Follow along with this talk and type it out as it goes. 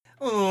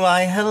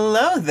Why,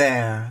 hello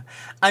there.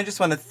 I just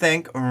want to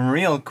thank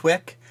real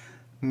quick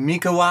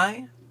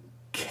Mikawai,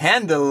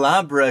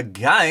 Candelabra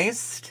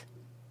Geist,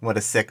 what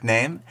a sick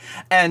name,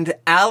 and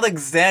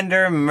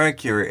Alexander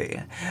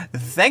Mercury.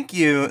 Thank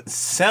you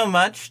so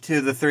much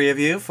to the three of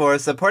you for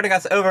supporting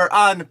us over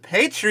on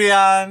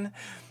Patreon,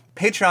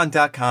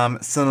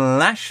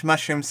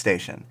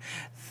 patreon.com/mushroomstation.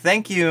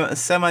 Thank you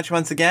so much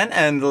once again,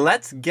 and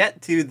let's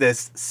get to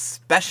this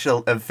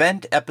special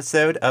event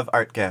episode of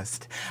Art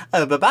Ghost.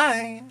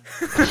 Bye-bye.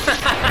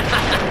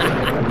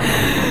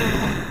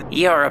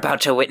 You're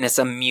about to witness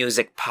a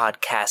music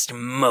podcast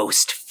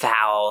most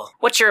foul.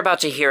 What you're about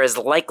to hear is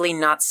likely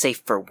not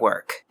safe for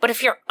work, but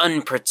if you're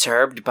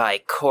unperturbed by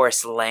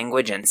coarse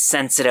language and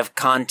sensitive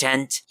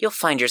content, you'll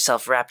find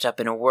yourself wrapped up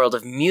in a world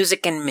of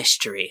music and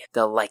mystery,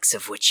 the likes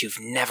of which you've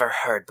never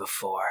heard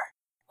before.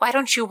 Why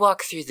don't you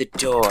walk through the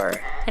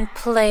door and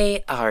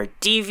play our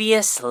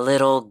devious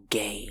little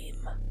game?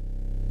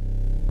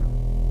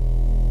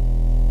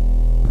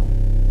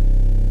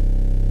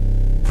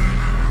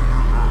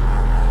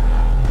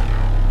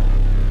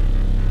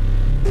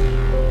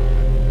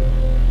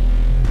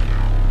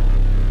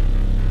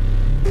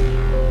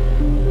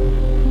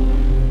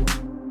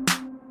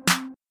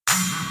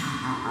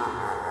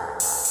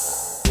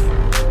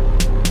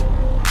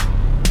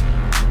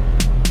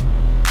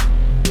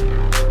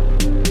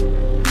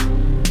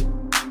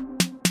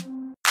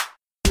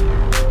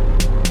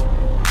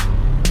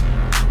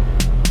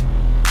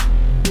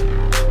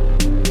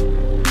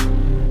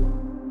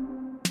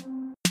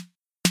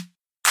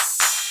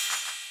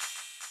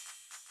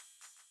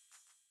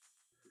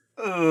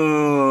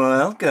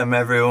 Welcome,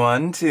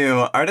 everyone,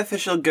 to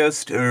Artificial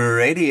Ghost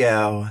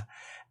Radio.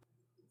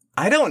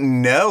 I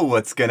don't know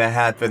what's gonna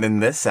happen in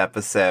this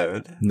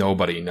episode.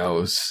 Nobody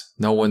knows.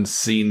 No one's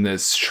seen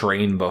this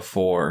train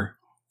before.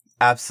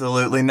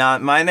 Absolutely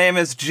not. My name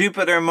is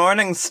Jupiter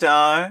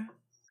Morningstar.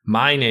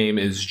 My name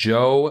is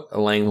Joe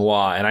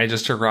Langlois, and I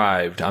just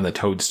arrived on the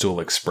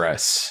Toadstool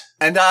Express.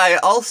 And I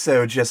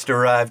also just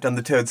arrived on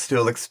the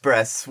Toadstool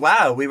Express.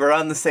 Wow, we were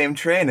on the same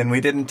train and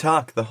we didn't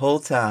talk the whole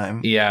time.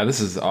 Yeah, this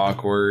is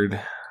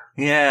awkward.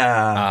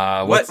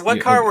 Yeah.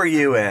 What car were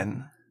you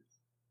in?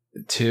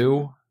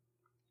 2?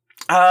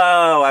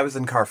 Oh, I was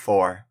in car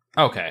 4.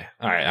 Okay.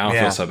 All right. I don't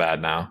feel so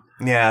bad now.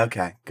 Yeah,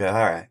 okay. Good.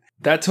 All right.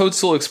 That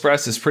Toadstool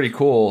Express is pretty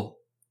cool.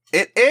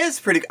 It is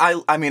pretty...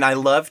 I mean, I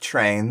love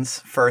trains,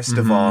 first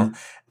of all.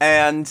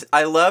 And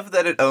I love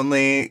that it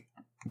only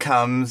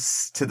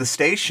comes to the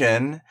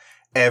station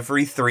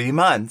every 3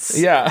 months.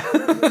 Yeah.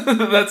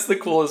 That's the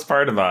coolest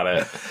part about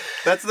it.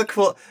 That's the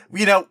cool...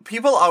 You know,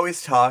 people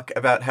always talk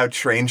about how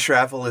train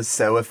travel is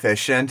so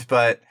efficient,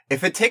 but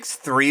if it takes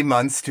 3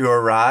 months to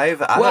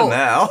arrive, I don't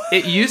know.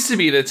 It used to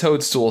be the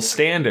Toadstool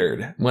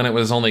Standard when it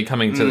was only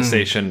coming to the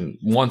station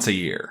once a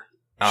year.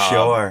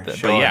 Sure.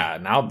 But yeah,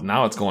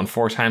 now it's going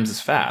 4 times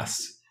as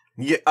fast.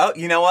 Yeah, oh,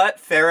 you know what?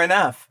 Fair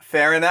enough.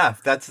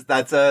 That's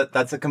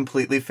a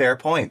completely fair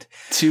point.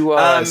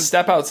 To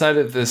step outside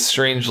of this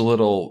strange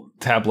little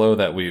tableau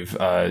that we've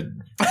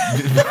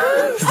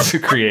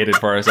created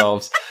for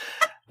ourselves.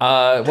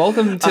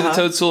 Welcome to the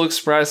Toadstool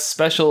Express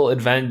special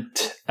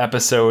event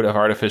episode of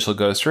Artificial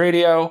Ghost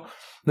Radio.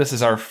 This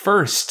is our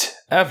first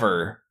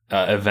ever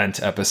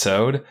event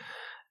episode,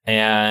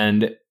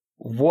 and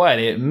what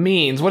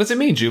does it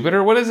mean,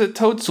 Jupiter? What is it,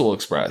 Toadstool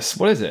Express?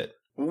 What is it?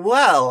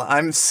 Well,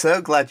 I'm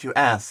so glad you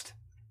asked.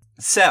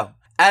 So,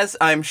 as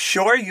I'm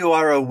sure you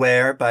are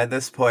aware by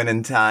this point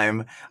in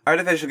time,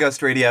 Artificial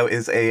Ghost Radio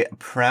is a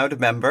proud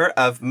member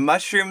of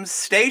Mushroom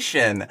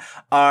Station,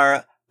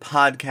 our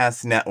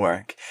podcast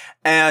network.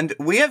 And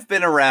we have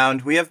been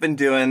around, we have been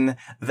doing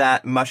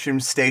that Mushroom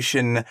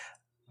Station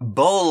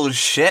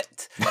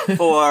bullshit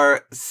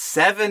for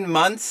 7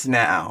 months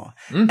now.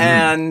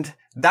 And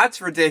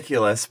that's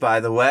ridiculous, by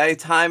the way.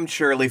 Time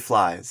surely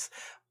flies.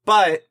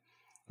 But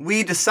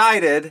we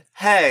decided,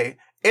 hey,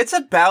 it's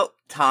about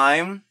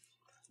time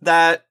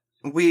that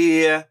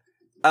we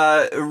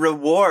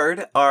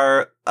reward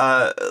our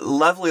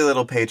lovely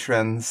little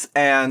patrons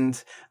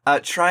and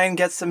try and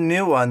get some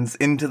new ones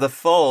into the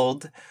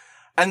fold.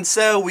 And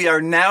so we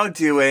are now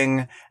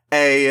doing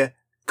a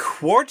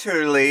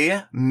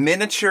quarterly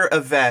miniature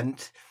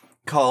event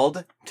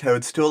called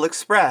Toadstool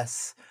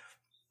Express.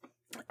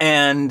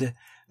 And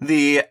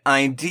the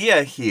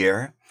idea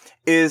here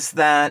is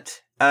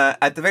that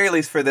at the very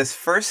least for this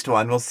first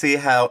one, we'll see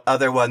how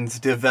other ones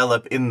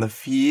develop in the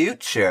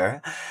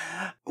future.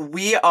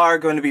 We are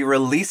going to be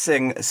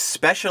releasing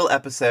special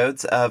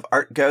episodes of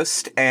Art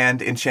Ghost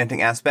and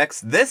Enchanting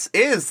Aspects. This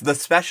is the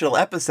special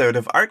episode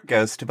of Art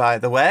Ghost, by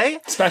the way.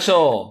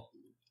 Special!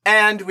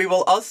 And we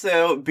will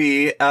also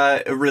be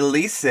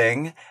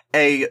releasing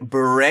a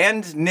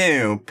brand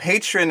new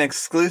patron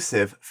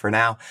exclusive, for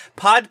now,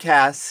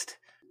 podcast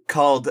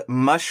called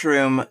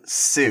Mushroom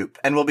Soup.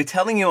 And we'll be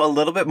telling you a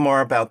little bit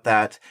more about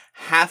that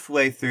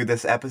halfway through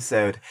this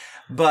episode.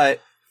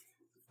 But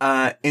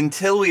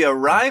until we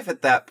arrive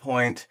at that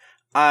point,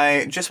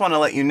 I just want to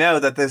let you know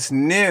that this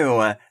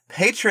new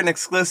patron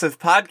exclusive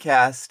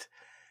podcast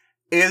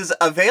is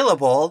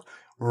available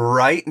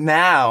right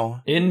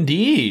now.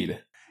 Indeed.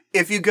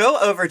 If you go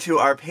over to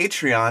our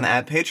Patreon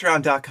at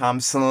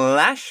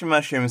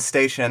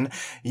patreon.com/mushroomstation,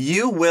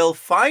 you will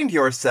find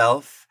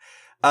yourself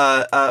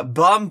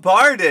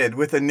bombarded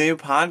with a new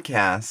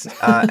podcast.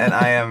 And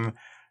I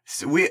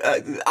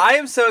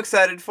am so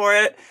excited for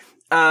it.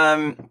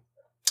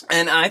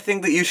 And I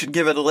think that you should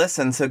give it a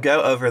listen, so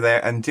go over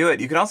there and do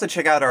it. You can also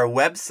check out our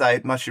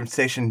website,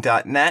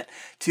 mushroomstation.net,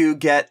 to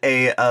get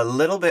a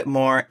little bit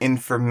more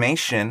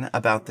information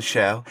about the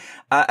show,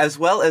 as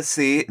well as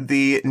see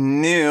the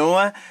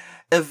new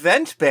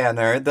event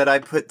banner that I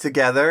put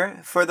together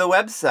for the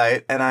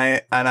website, and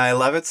I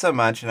love it so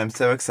much, and I'm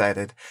so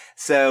excited.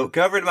 So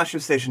go over to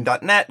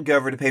mushroomstation.net, go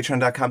over to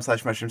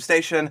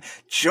patreon.com/mushroomstation,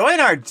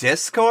 join our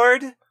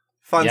Discord.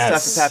 Fun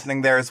stuff is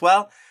happening there as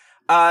well.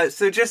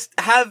 So just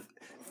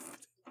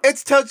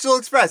it's Toadstool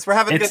Express. We're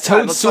having a good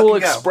time. It's Toadstool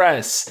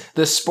Express.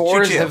 The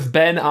spores have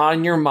been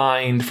on your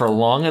mind for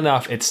long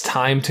enough. It's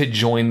time to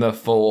join the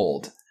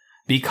fold.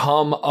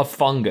 Become a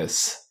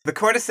fungus. The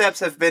cordyceps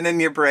have been in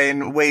your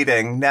brain,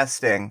 waiting,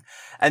 nesting.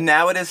 And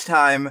now it is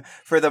time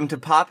for them to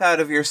pop out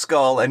of your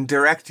skull and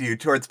direct you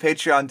towards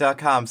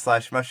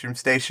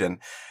patreon.com/mushroomstation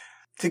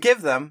to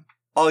give them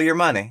all your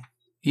money.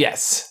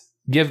 Yes.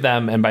 Give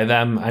them, and by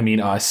them, I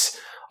mean us,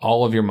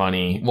 all of your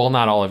money. Well,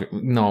 not all of it.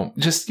 No,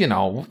 just,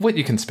 what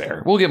you can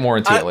spare. We'll get more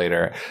into it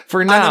later.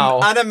 For now...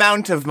 An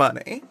amount of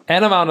money.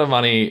 An amount of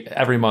money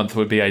every month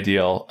would be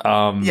ideal.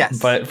 Yes.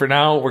 But for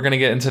now, we're going to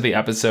get into the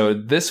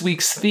episode. This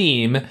week's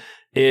theme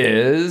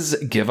is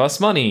Give Us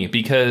Money,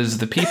 because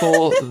the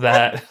people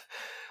that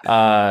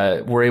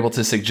were able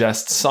to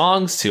suggest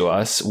songs to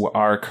us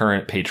are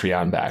current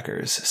Patreon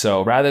backers.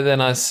 So rather than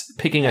us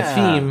picking a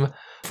theme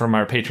from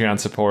our Patreon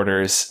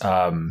supporters...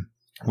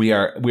 We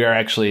are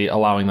actually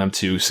allowing them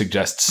to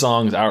suggest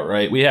songs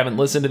outright. We haven't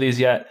listened to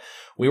these yet.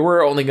 We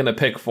were only going to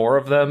pick 4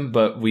 of them,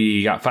 but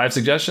we got 5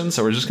 suggestions,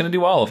 so we're just going to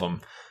do all of them.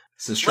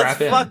 So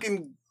strap in. Let's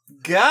fucking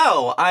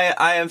go.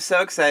 I am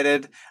so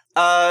excited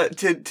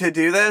to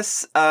do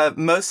this,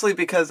 mostly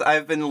because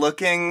I've been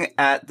looking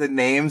at the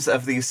names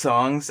of these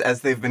songs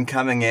as they've been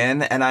coming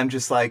in, and I'm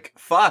just like,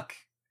 fuck.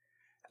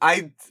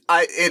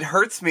 It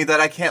hurts me that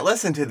I can't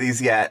listen to these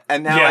yet,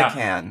 and now I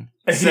can.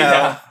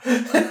 So,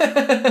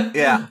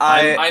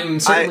 I'm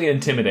certainly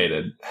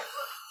intimidated.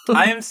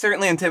 I am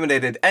certainly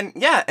intimidated. And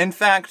in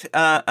fact,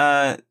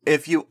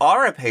 if you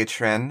are a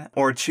patron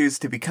or choose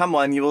to become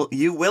one,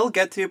 you will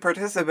get to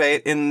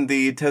participate in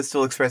the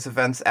Toadstool Express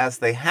events as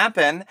they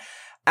happen,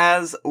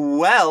 as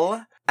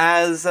well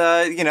as,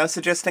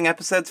 suggesting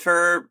episodes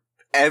for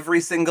every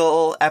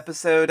single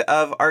episode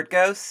of Art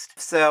Ghost.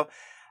 So,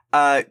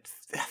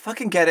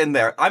 fucking get in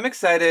there. I'm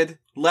excited.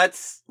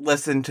 Let's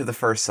listen to the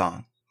first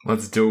song.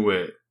 Let's do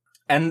it.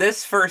 And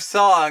this first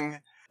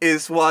song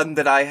is one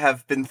that I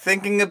have been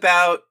thinking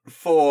about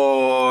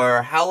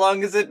for how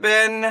long has it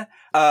been?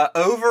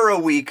 Over a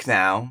week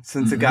now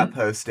since it got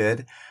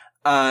posted.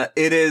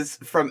 It is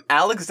from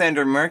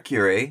Alexander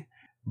Mercury.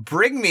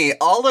 Bring Me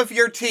All of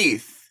Your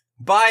Teeth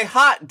by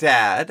Hot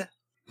Dad.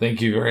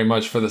 Thank you very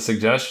much for the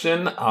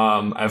suggestion.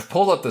 I've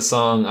pulled up the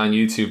song on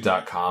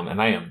youtube.com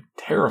and I am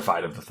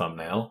terrified of the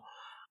thumbnail.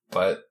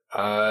 But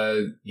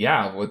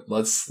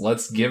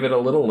let's give it a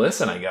little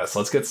listen, I guess.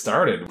 Let's get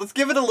started. Let's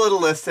give it a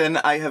little listen.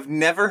 I have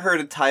never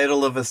heard a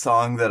title of a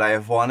song that I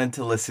have wanted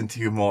to listen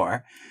to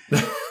more.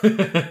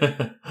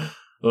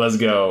 Let's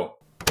go.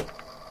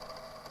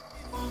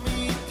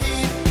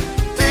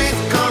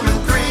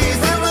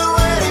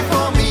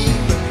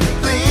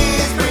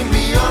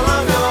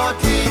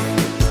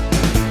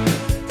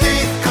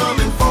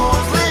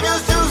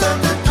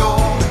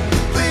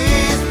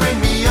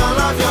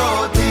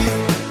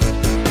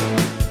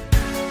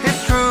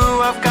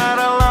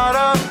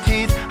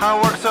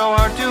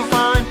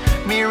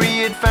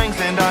 Fangs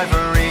and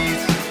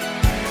ivories,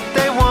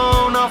 they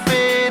won't all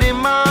fit in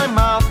my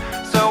mouth,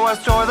 so I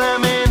store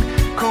them in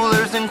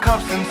coolers and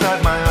cups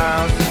inside my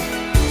house.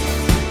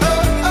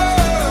 Oh,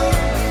 oh,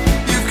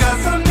 you've got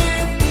some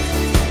meat.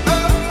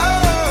 Oh,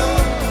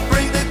 oh,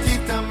 bring the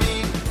teeth to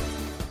me.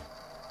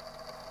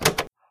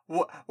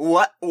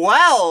 What?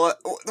 Well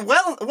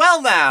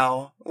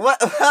now. What?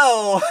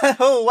 Oh,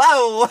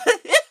 wow.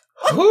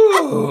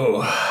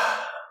 Ooh.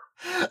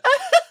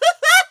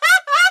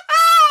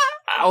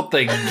 Out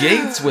the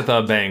gates with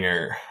a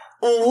banger.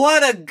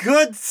 What a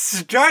good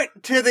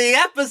start to the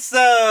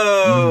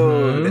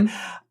episode.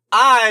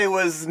 I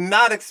was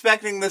not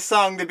expecting the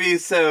song to be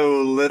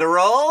so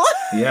literal.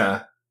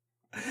 Yeah.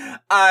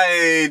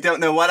 I don't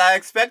know what I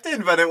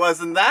expected, but it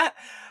wasn't that.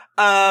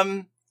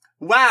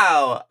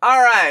 Wow.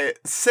 All right.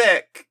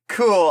 Sick.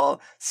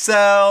 Cool.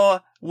 So,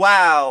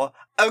 wow.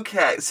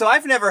 Okay. So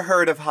I've never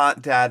heard of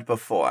Hot Dad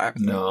before.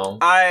 No.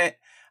 I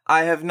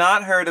have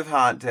not heard of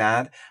Hot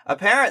Dad.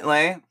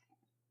 Apparently,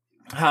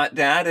 Hot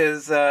Dad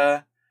is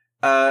has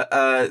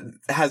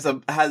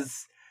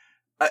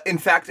in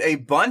fact a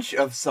bunch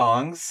of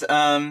songs.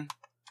 I'm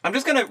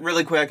just gonna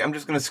really quick. I'm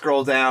just gonna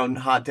scroll down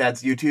Hot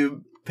Dad's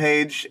YouTube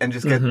page and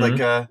just get like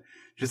a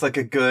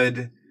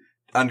good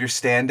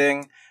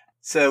understanding.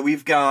 So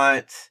we've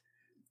got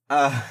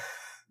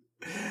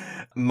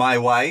My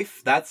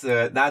wife. That's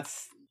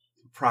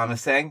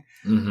promising.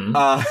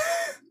 Mm-hmm.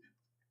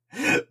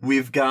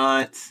 We've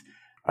got.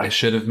 I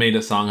should have made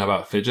a song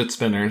about fidget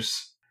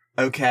spinners.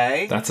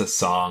 Okay. That's a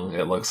song,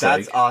 it looks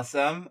like. That's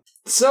awesome.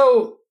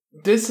 So,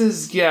 this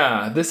is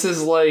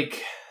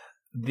like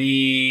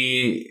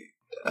the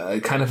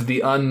kind of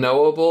the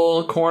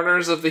unknowable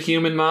corners of the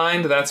human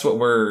mind. That's what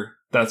we're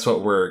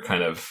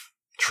kind of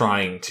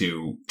trying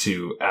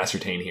to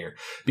ascertain here.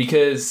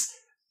 Because,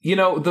 you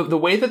know, the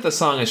way that the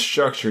song is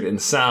structured in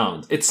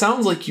sound, it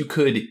sounds like you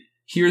could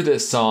hear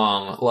this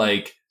song,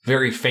 like,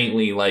 very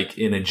faintly, like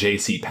in a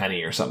J.C.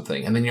 Penney or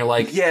something. And then you're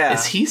like, yeah.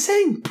 Is he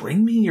saying,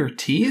 bring me your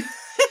teeth?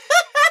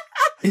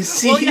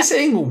 Is he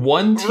saying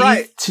one teeth,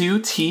 right.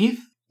 Two teeth?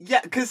 Yeah,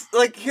 because,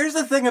 like, here's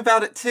the thing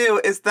about it, too,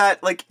 is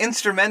that, like,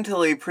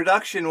 instrumentally,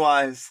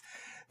 production-wise,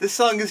 this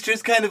song is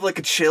just kind of like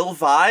a chill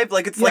vibe.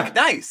 Like, it's, like,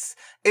 nice.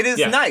 It is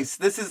nice.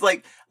 This is,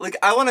 like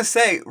I want to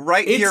say,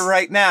 here,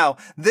 right now,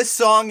 this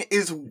song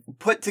is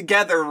put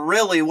together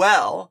really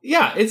well.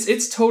 Yeah,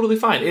 it's totally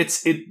fine. It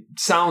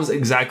sounds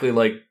exactly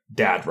like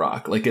dad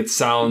rock. Like, it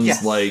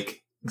sounds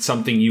like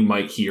something you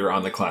might hear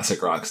on the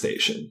classic rock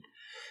station.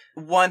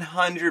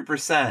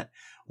 100%.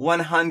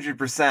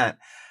 100%.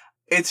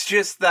 It's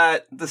just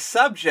that the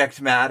subject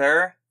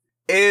matter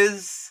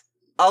is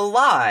a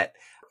lot.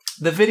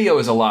 The video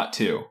is a lot,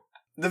 too.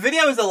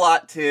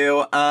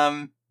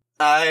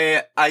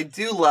 I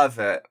do love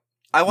it.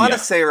 I want to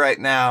say right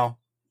now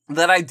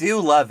that I do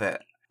love it.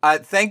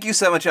 Thank you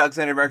so much,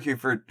 Alexander Mercury,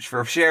 for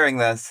sharing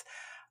this.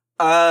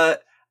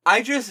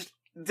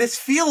 This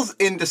feels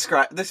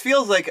indescribable. This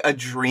feels like a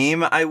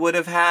dream I would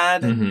have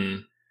had.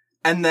 Mm-hmm.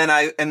 And then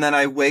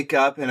I wake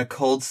up in a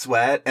cold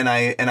sweat and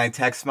I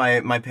text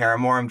my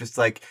paramour. I'm just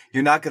like,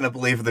 you're not going to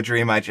believe the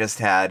dream I just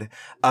had.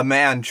 A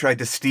man tried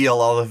to steal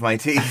all of my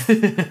teeth.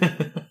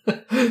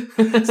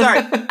 Sorry.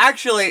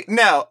 Actually,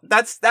 no,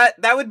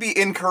 that would be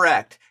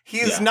incorrect. He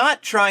is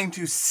not trying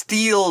to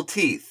steal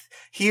teeth.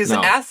 He is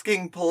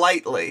asking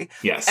politely.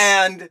 Yes.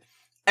 And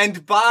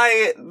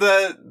by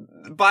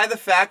the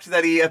fact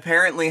that he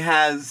apparently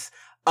has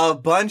a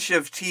bunch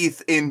of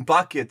teeth in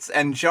buckets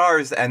and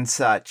jars and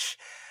such,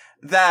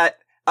 that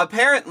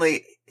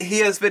apparently he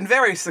has been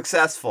very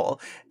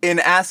successful in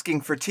asking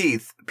for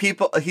teeth.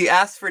 He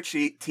asks for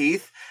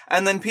teeth,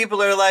 and then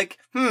people are like,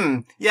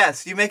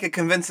 yes, you make a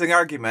convincing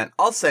argument.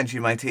 I'll send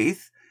you my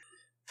teeth.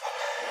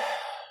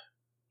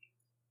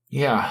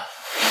 Yeah.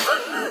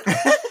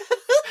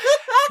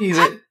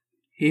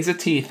 He's a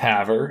teeth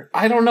haver.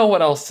 I don't know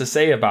what else to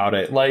say about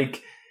it.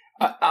 Like,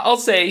 I'll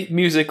say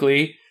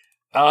musically,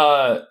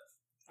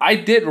 I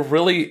did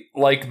really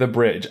like the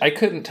bridge. I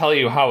couldn't tell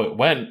you how it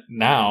went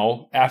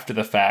now after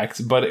the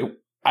fact, but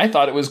I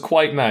thought it was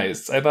quite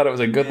nice. I thought it was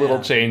a good little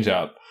change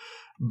up.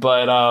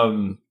 But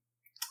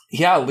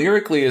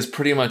lyrically is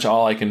pretty much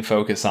all I can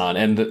focus on,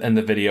 and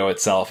the video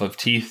itself of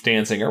teeth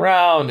dancing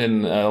around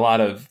and a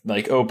lot of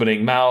like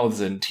opening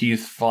mouths and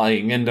teeth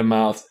flying into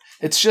mouths.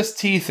 It's just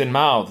teeth and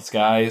mouths,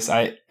 guys.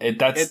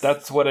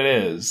 That's what it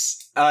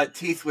is.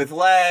 Teeth with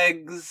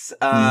legs.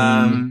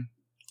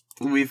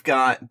 We've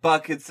got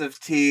buckets of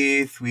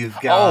teeth. We've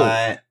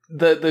got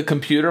the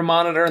computer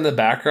monitor in the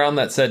background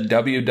that said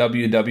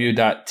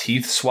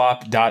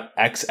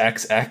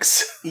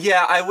www.teethswap.xxx.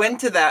 Yeah, I went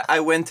to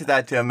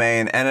that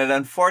domain, and it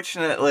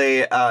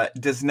unfortunately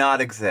does not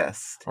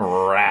exist.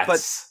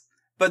 Rats.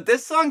 But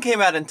this song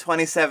came out in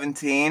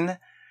 2017,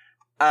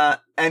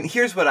 and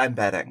here's what I'm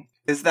betting.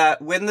 Is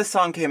that when the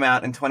song came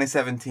out in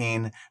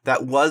 2017,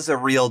 that was a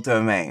real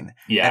domain.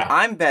 Yeah. And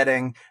I'm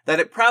betting that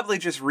it probably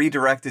just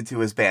redirected to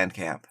his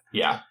Bandcamp.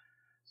 Yeah.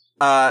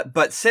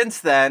 But since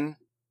then,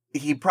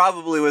 he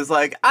probably was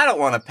like, I don't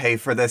want to pay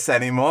for this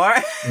anymore.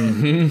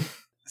 Mm-hmm.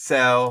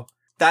 So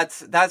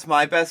that's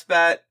my best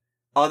bet.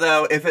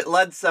 Although if it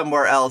led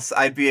somewhere else,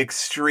 I'd be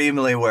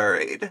extremely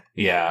worried.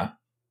 Yeah.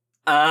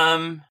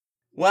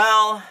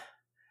 Well,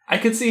 I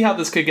could see how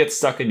this could get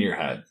stuck in your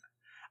head.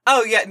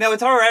 Oh, yeah. No,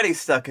 it's already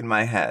stuck in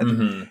my head.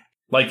 Mm-hmm.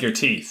 Like your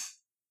teeth.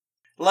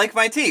 Like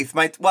my teeth.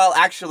 Well,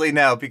 actually,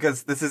 no,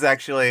 because this is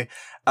actually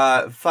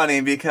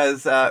funny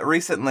because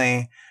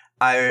recently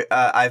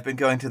I've been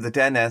going to the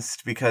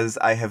dentist because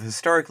I have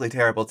historically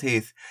terrible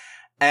teeth.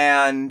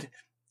 And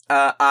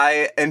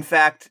I, in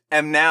fact,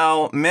 am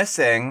now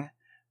missing,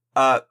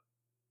 I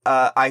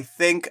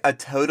think, a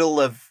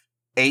total of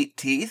 8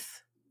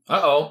 teeth.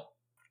 Uh-oh.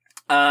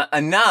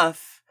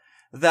 Enough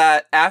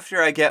that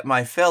after I get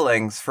my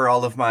fillings for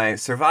all of my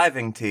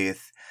surviving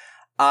teeth,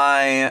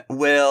 I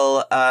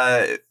will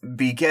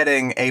be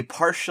getting a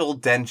partial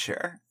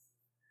denture.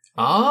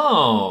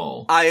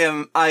 Oh. I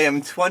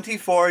am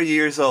 24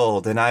 years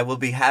old and I will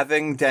be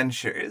having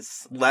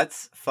dentures.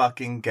 Let's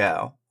fucking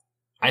go.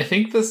 I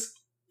think this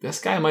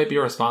guy might be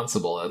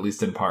responsible, at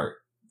least in part.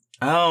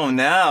 Oh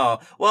no.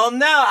 Well,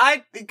 no,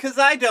 because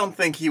I don't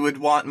think he would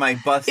want my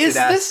busted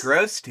ass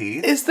gross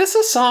teeth. Is this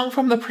a song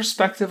from the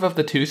perspective of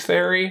the Tooth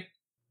Fairy?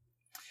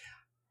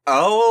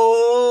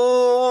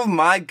 Oh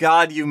my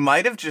god, you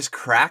might have just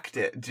cracked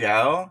it,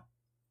 Joe.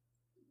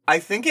 I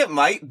think it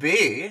might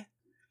be.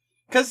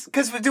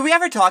 Because do we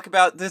ever talk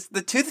about this?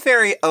 The Tooth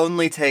Fairy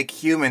only take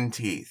human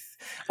teeth,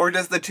 or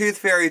does the Tooth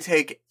Fairy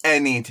take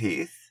any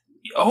teeth?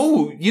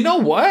 Oh, you know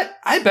what?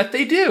 I bet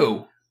they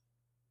do.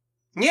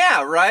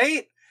 Yeah,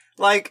 right.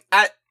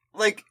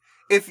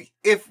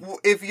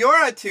 If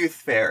you're a Tooth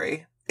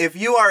Fairy, if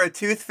you are a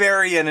Tooth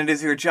Fairy and it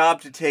is your job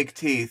to take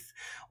teeth,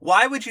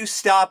 why would you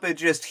stop at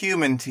just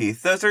human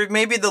teeth? Those are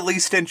maybe the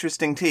least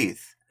interesting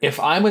teeth. If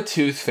I'm a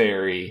Tooth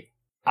Fairy,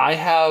 I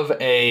have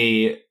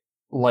a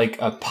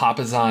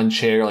Papasan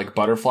chair, like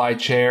butterfly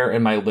chair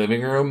in my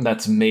living room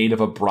that's made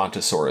of a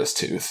Brontosaurus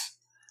tooth.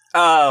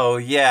 Oh,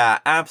 yeah,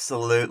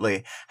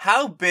 absolutely.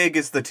 How big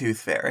is the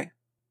Tooth Fairy?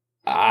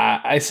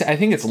 I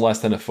think it's less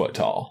than a foot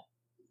tall.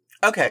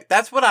 Okay,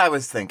 that's what I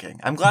was thinking.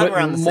 I'm glad we're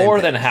on the same more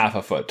page. than half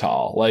a foot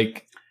tall.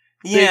 Like,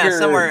 yeah, bigger...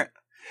 somewhere.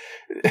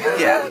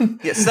 Yeah,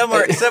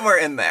 somewhere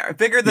in there.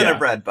 Bigger than a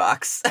bread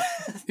box.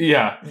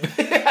 Yeah,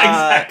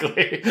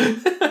 exactly.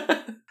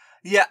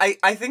 Yeah,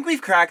 I think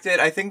we've cracked it.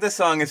 I think the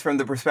song is from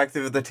the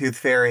perspective of the Tooth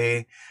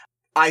Fairy.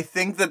 I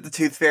think that the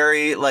Tooth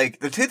Fairy,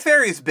 the Tooth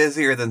Fairy is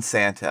busier than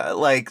Santa.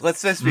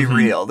 Let's just be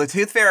real. The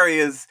Tooth Fairy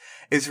is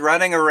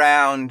running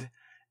around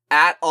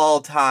at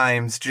all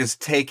times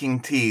just taking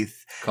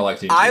teeth.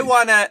 Collecting teeth.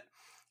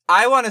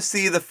 I wanna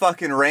see the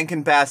fucking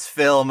Rankin Bass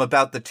film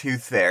about the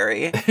Tooth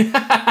Fairy.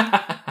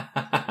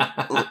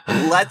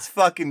 Let's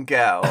fucking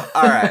go.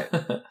 All right.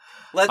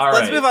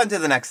 Let's move on to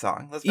the next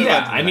song.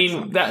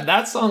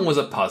 That song was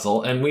a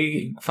puzzle, and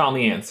we found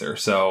the answer.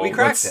 So we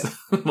cracked it.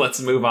 Let's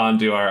move on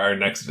to our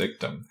next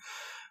victim,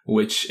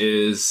 which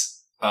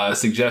is a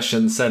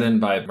suggestion sent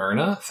in by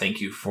Myrna. Thank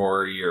you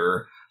for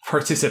your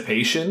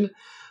participation.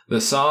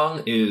 The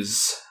song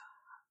it's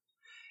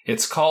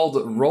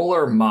called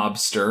Roller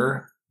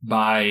Mobster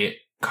by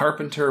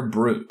Carpenter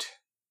Brute,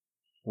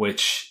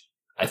 which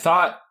I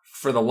thought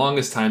for the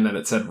longest time that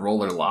it said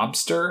Roller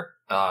Lobster.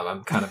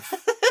 I'm kind of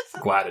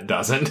glad it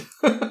doesn't.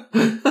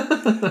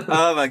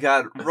 Oh my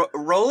god.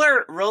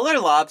 Roller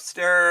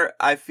Lobster,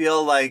 I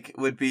feel like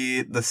would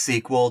be the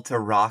sequel to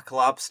Rock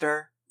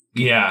Lobster.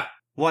 Yeah.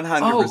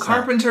 100%. Oh,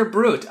 Carpenter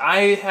Brute.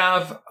 I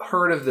have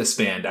heard of this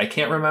band. I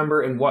can't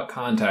remember in what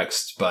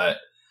context, but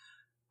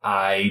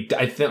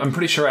I'm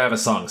pretty sure I have a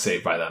song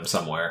saved by them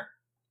somewhere.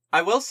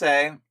 I will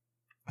say,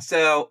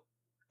 so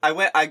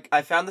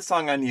I found the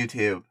song on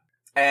YouTube,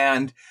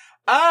 and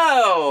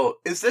oh,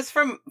 is this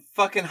from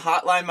fucking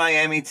Hotline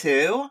Miami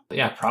 2?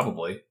 Yeah,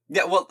 probably.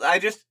 Yeah, well,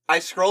 I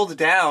scrolled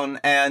down,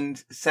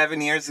 and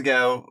 7 years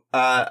ago,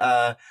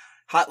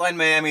 Hotline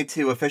Miami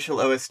 2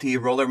 official OST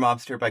Roller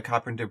Mobster by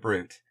Carpenter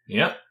Brute.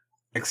 Yep.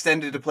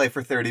 Extended to play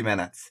for 30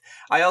 minutes.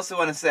 I also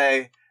want to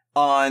say,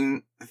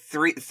 on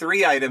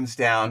three items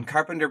down,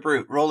 Carpenter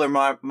Brute, Roller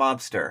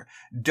Mobster,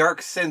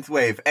 Dark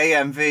Synthwave,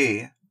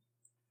 AMV.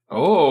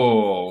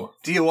 Oh.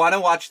 Do you want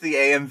to watch the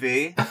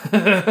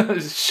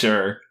AMV?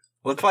 Sure.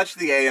 Let's watch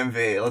the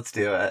AMV. Let's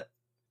do it.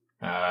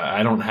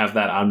 I don't have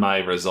that on my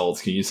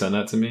results. Can you send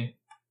that to me?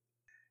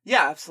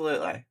 Yeah,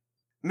 absolutely.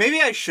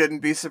 Maybe I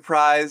shouldn't be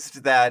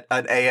surprised that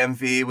an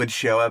AMV would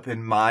show up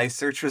in my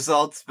search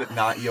results, but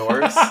not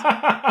yours.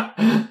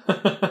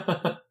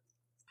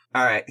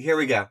 All right, here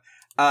we go.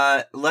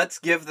 Let's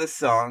give this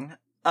song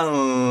a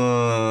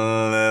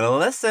little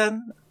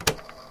listen.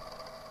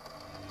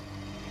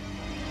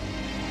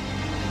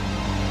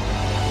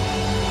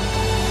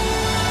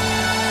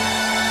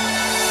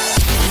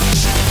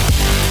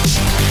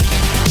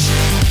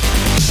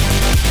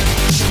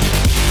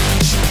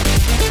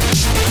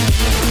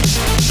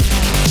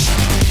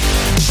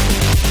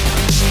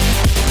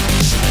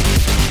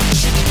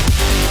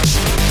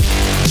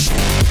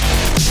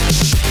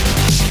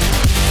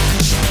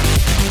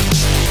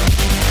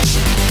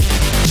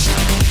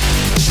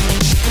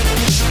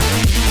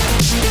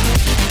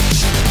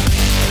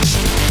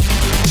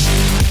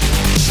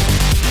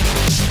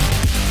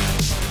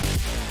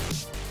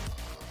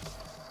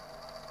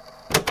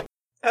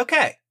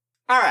 Okay.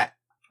 All right.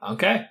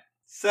 Okay.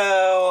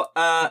 So,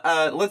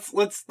 let's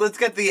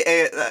get the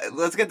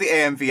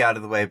AMV out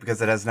of the way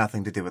because it has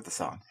nothing to do with the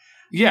song.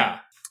 Yeah.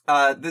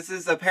 This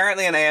is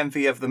apparently an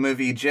AMV of the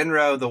movie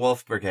Jinro: The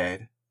Wolf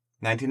Brigade,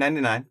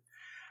 1999.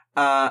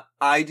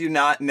 I do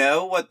not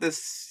know what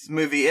this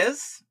movie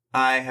is.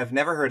 I have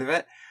never heard of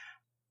it,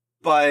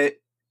 but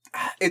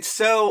it's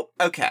so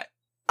okay.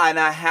 And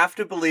I have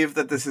to believe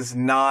that this is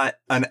not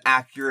an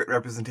accurate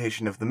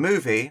representation of the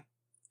movie.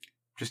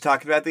 Just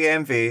talking about the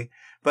AMV,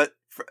 but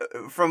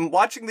from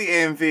watching the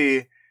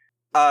AMV,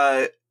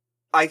 I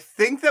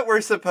think that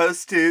we're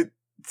supposed to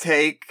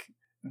take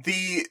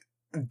the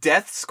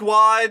Death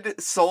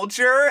Squad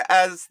soldier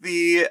as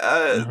the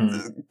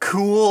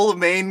cool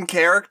main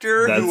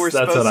character who we're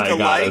supposed to like. That's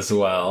what I got as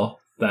well.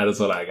 That is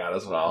what I got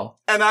as well.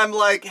 And I'm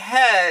like,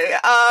 hey,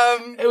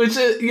 it was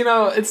just,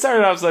 it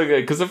started off so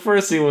good because the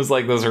first scene was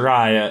like this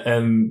riot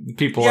and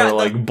people are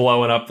like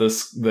blowing up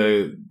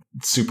the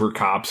super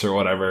cops or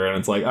whatever, and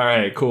it's like, all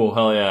right, cool,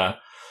 hell yeah.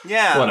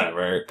 Yeah.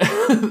 Whatever.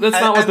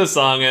 That's not what the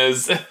song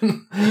is.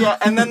 Yeah,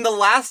 and then the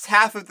last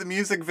half of the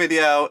music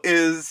video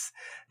is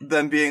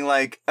them being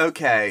like,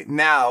 okay,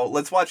 now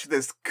let's watch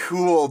this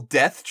cool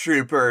Death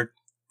Trooper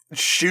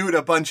shoot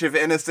a bunch of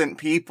innocent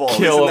people.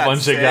 Kill Isn't a that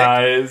bunch sick? of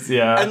guys.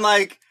 Yeah. And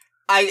like,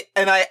 I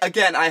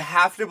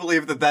have to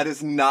believe that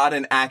is not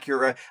an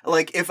accurate,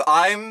 like, if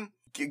I'm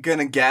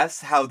gonna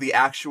guess how the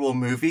actual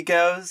movie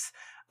goes,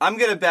 I'm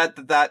gonna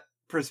bet that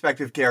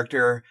prospective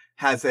character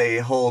has a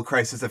whole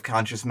crisis of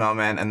conscious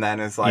moment and then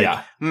is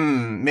like,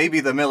 maybe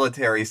the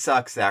military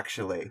sucks,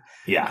 actually.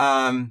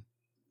 Yeah.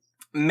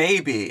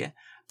 Maybe.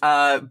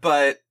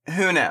 But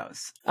who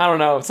knows? I don't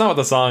know. It's not what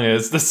the song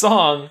is. The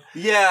song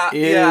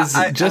is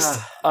just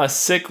a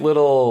sick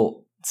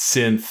little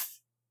synth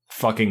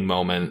fucking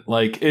moment.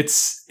 Like,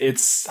 it's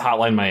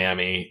Hotline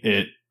Miami.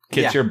 It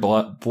gets your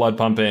blood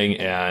pumping,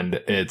 and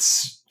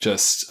it's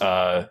just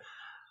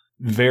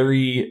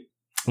very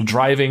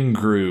driving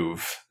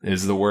groove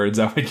is the words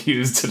I would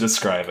use to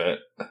describe it.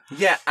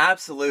 Yeah,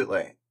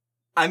 absolutely.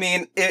 I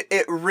mean,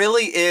 it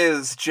really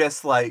is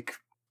just like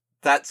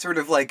that sort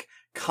of like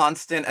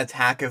constant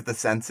attack of the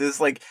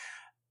senses. Like,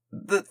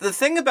 the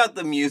thing about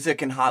the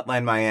music in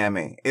Hotline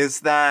Miami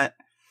is that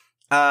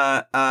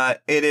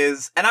it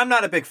is, and I'm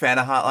not a big fan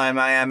of Hotline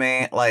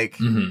Miami. Like,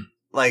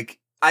 like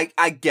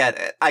I get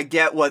it. I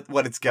get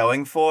what it's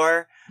going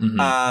for.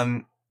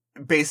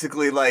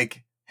 Basically,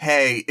 like,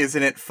 hey,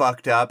 isn't it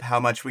fucked up how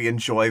much we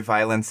enjoy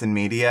violence in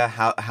media?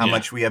 How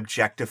much we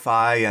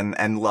objectify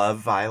and love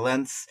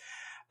violence?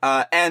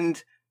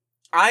 And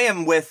I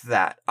am with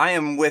that. I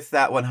am with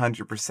that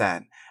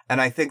 100%. And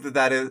I think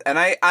that is, and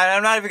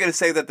I'm not even going to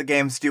say that the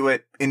games do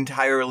it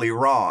entirely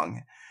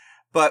wrong.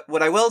 But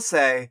what I will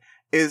say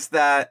is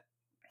that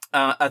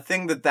a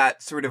thing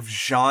that sort of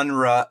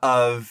genre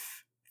of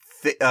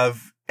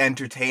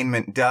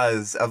entertainment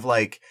does, of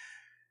like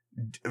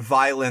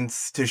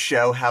violence to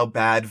show how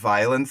bad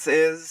violence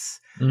is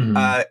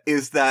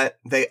that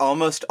they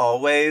almost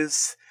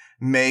always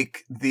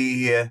make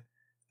the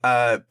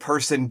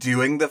person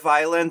doing the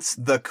violence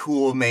the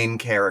cool main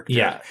character.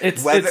 Yeah,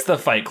 it's the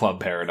Fight Club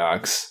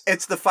paradox.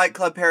 It's the Fight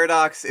Club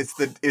paradox. It's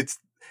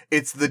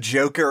the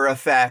Joker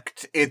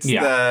effect. It's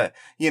the,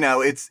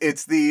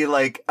 it's the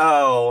like,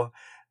 oh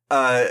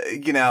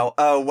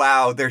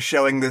wow, they're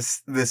showing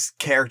this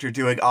character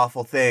doing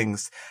awful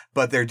things,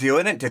 but they're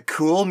doing it to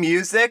cool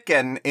music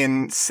and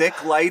in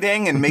sick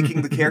lighting and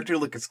making the character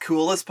look as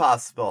cool as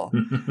possible.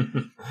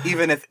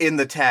 Even if in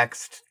the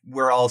text,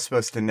 we're all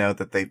supposed to know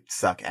that they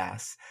suck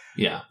ass.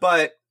 Yeah.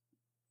 But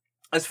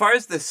as far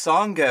as this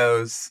song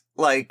goes,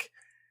 like,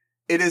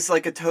 it is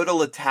like a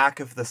total attack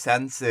of the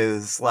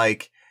senses.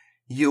 Like,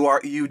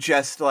 you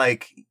just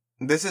like,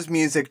 this is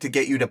music to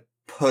get you to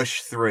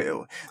push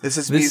through. This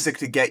is music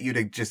to get you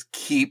to just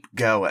keep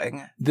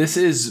going. This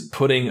is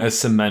putting a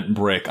cement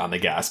brick on the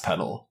gas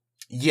pedal.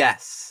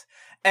 Yes.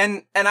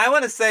 And I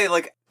want to say,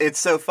 like, it's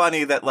so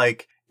funny that,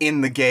 like,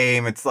 in the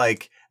game, it's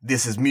like,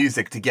 this is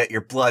music to get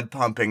your blood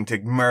pumping to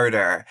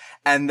murder.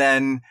 And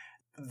then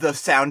the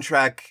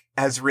soundtrack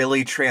has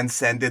really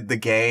transcended the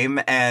game.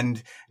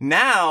 And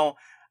now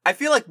I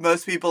feel like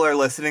most people are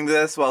listening to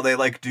this while they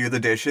like do the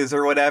dishes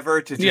or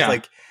whatever to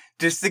just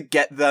just to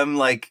get them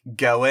like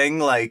going,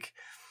 like,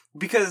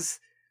 because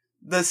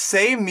the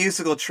same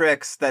musical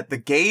tricks that the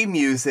game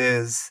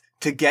uses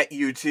to get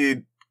you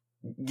to,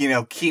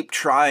 keep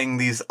trying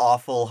these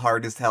awful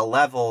hard as hell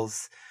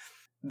levels,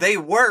 they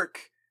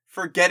work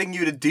for getting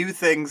you to do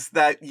things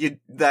that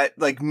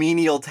like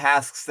menial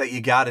tasks that you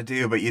gotta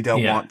do, but you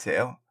don't want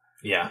to.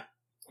 Yeah.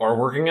 Or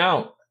working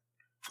out.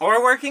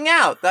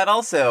 That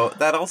also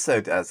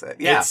does it.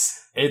 Yeah.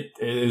 It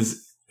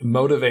is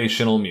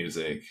motivational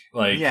music.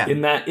 Like,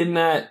 in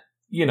that,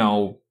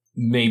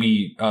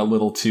 maybe a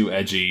little too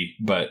edgy,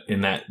 but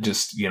in that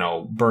just,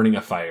 burning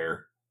a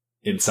fire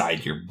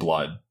inside your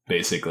blood,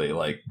 basically,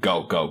 like,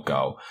 go, go,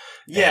 go.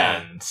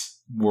 Yeah. And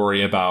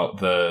worry about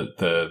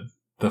the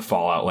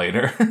fallout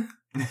later.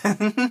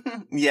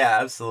 Yeah,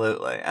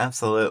 absolutely.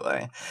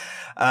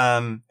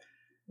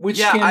 Which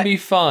can be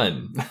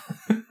fun.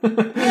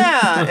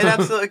 Yeah, it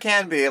absolutely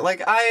can be.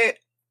 Like,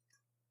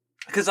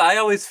 because I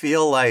always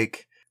feel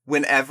like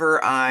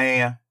whenever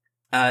I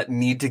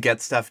need to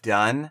get stuff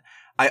done,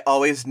 I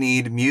always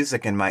need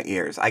music in my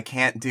ears. I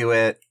can't do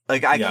it.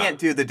 Like, I can't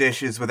do the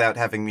dishes without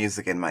having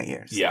music in my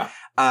ears. Yeah.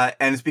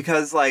 And it's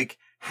because, like,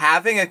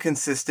 having a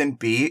consistent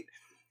beat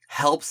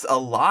helps a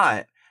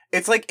lot.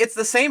 It's like, it's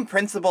the same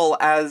principle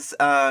as,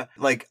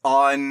 like,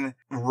 on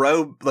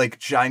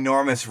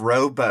ginormous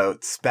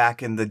rowboats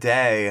back in the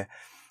day,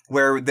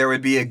 where there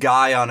would be a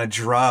guy on a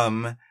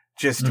drum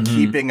just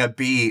keeping a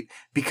beat,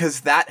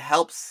 because that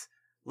helps,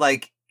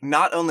 like,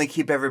 not only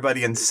keep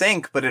everybody in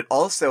sync, but it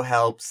also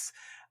helps,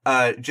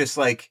 just,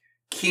 like,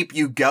 keep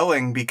you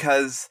going,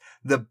 because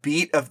the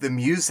beat of the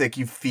music,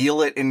 you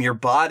feel it in your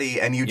body,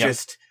 and you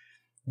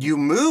you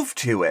move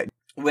to it.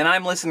 When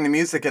I'm listening to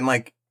music and,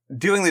 like,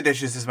 doing the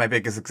dishes is my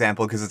biggest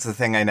example, because it's the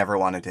thing I never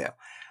want to do.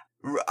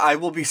 I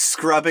will be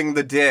scrubbing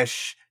the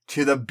dish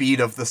to the beat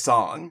of the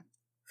song.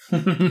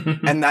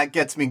 And that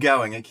gets me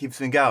going. It keeps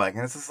me going.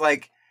 And it's just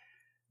like,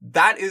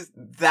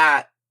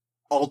 that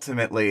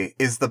ultimately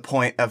is the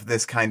point of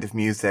this kind of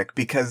music,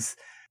 because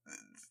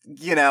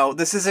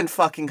this isn't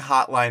fucking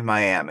Hotline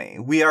Miami.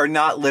 We are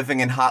not living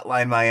in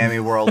Hotline Miami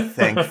world,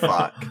 thank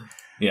fuck.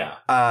 Yeah.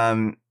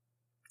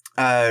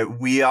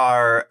 We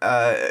are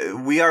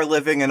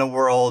living in a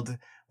world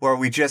where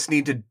we just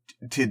need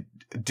to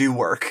do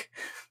work,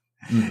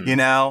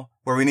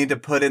 where we need to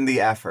put in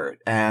the effort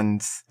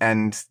and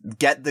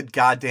get the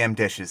goddamn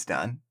dishes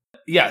done.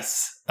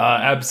 Yes,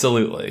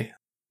 absolutely.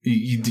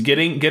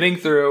 Getting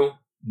through,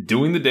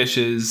 doing the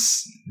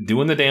dishes,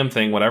 doing the damn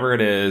thing, whatever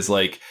it is,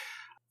 like,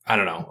 I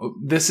don't know.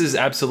 This is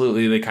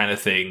absolutely the kind of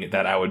thing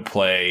that I would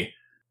play,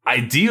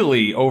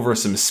 ideally over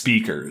some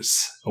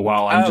speakers,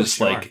 while I'm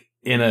like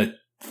in a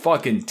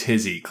fucking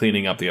tizzy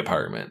cleaning up the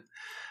apartment,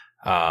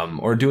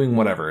 or doing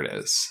whatever it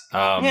is.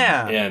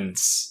 And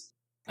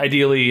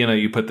ideally,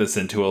 you put this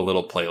into a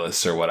little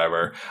playlist or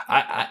whatever.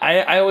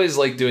 I always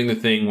like doing the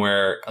thing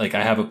where, like,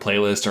 I have a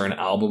playlist or an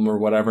album or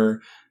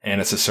whatever,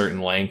 and it's a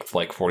certain length,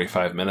 like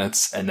 45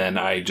 minutes, and then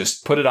I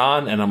just put it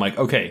on, and I'm like,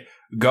 okay,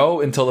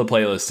 go until the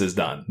playlist is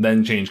done,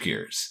 then change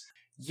gears.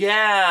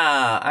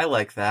 Yeah, I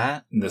like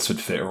that. And this would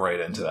fit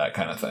right into that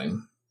kind of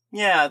thing.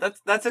 Yeah,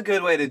 that's a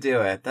good way to do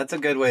it. That's a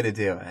good way to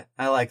do it.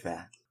 I like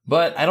that.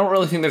 But I don't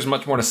really think there's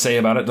much more to say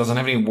about it. It doesn't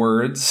have any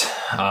words.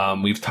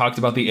 We've talked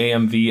about the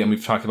AMV and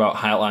we've talked about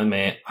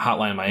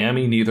Hotline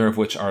Miami, neither of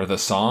which are the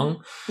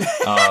song.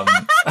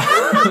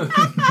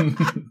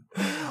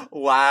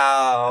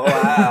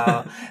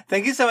 Wow.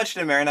 Thank you so much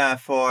to Myrna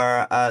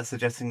for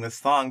suggesting this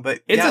song.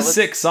 But it's a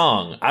sick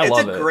song. I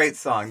love it. It's a great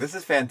song. This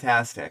is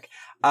fantastic.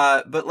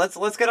 But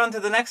let's get on to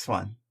the next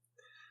one.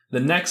 The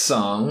next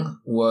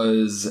song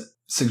was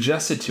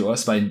suggested to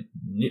us by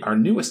our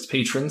newest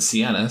patron,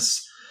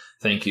 Siennis.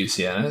 Thank you,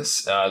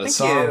 Siennis. The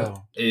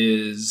song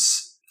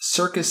is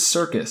Circus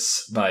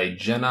Circus by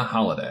Jenna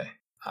Holiday.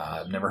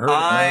 I've never heard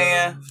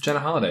of Jenna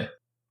Holiday.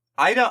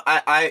 I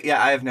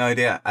have no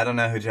idea. I don't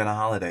know who Jenna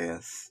Holiday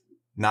is.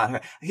 Not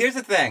her. Here's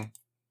the thing,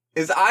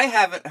 is I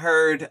haven't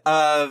heard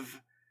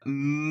of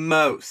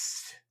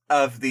most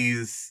of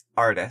these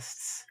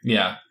artists.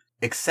 Yeah.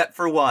 Except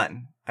for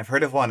one. I've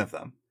heard of one of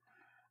them.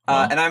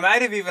 And I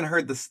might have even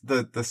heard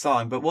the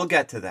song, but we'll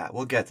get to that.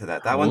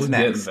 That one's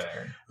next.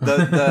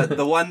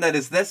 The one that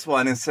is this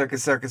one is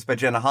Circus Circus by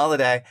Jenna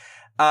Holiday.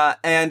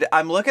 And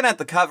I'm looking at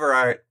the cover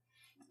art,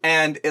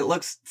 and it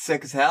looks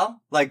sick as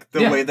hell. Like,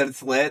 the way that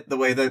it's lit, the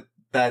way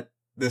that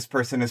this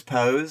person is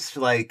posed,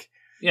 like...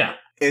 Yeah.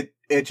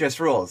 It just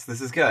rules.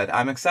 This is good.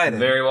 I'm excited.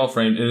 Very well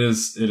framed. It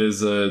is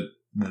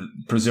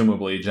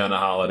presumably Jenna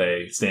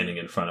Holiday standing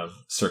in front of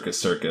Circus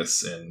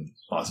Circus in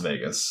Las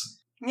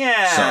Vegas.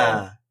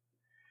 Yeah.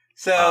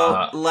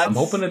 So I'm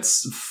hoping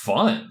it's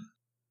fun.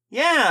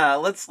 Yeah,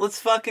 let's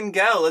fucking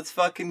go. Let's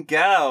fucking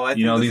go.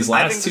 These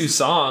last two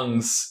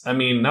songs, I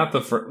mean, not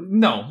the first.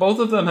 No, both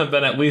of them have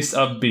been at least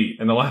upbeat,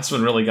 and the last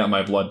one really got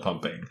my blood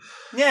pumping.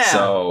 Yeah.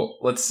 So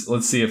let's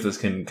see if this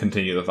can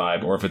continue the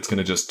vibe, or if it's going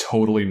to just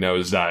totally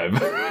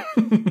nosedive.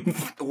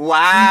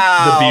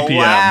 Wow. The BPM.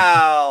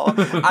 Wow.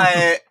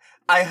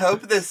 I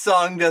hope this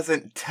song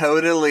doesn't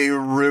totally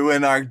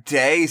ruin our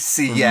day,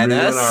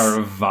 Siennis. Ruin our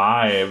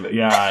vibe.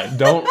 Yeah,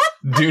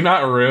 do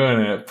not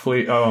ruin it,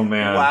 please. Oh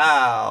man.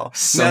 Wow.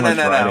 So much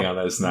riding on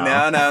this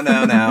now. No.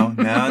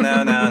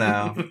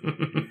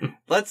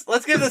 Let's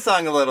give the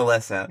song a little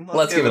listen.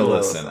 Let's give it a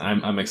listen.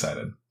 I'm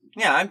excited.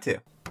 Yeah, I'm too.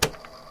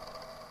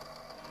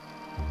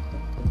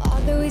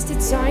 All the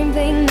wasted time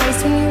playing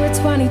nice when you were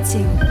 22.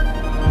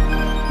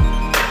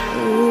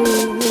 Ooh,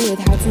 with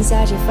hearts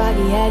inside your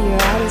foggy head, your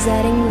heart is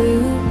adding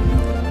glue.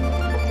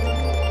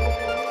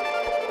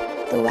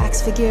 The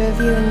wax figure of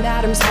you and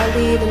atoms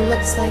hardly even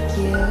looks like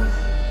you.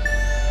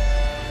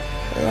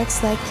 It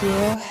looks like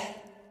you.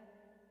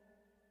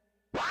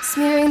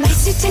 Smearing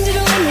lights you tinted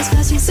windows,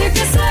 flashing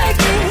Circus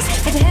Circus.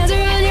 With the hands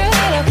around your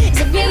halo, is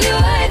it really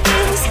worth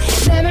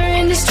this? Glamour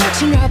and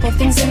destruction are both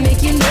things that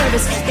make you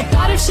nervous. The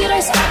thought of shit I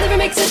spot never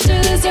makes it to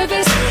the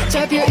surface.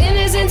 Drop your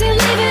innocence and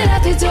leave it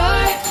at the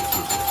door.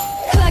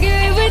 Like you're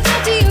ever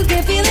talk to you,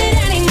 can't feel it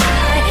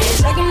anymore.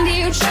 Talking to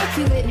you, choke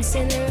you,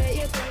 incinerate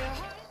you through your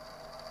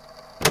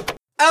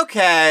heart.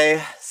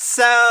 Okay,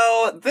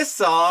 so this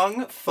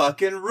song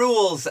fucking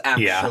rules,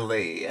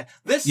 actually. Yeah.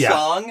 This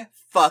song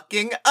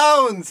fucking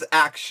owns,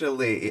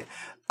 actually.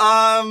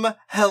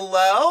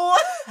 Hello?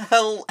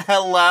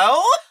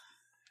 Hello?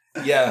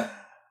 Yeah.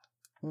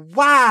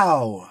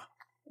 Wow.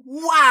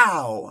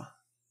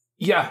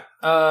 Yeah,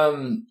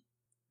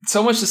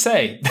 so much to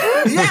say.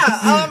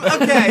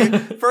 Okay.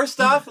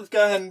 First off, let's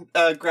go ahead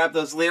and grab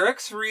those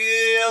lyrics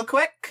real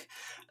quick.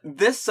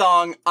 This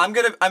song, I'm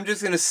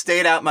just gonna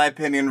state out my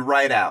opinion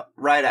right out.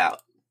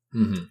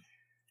 Mm-hmm.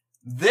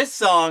 This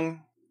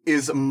song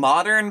is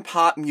modern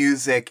pop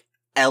music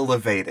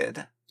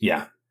elevated.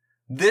 Yeah.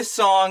 This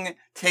song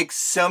takes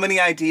so many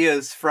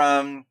ideas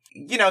from,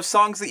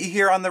 songs that you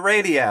hear on the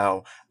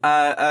radio.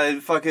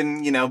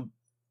 Fucking,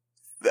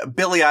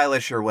 Billie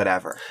Eilish or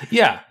whatever.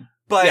 Yeah.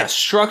 But yeah,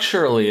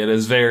 structurally it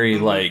is very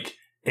like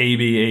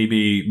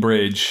A-B,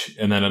 bridge,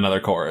 and then another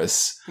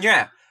chorus.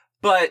 Yeah.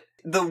 But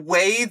the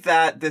way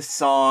that this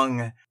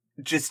song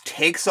just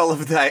takes all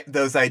of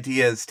those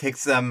ideas,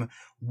 takes them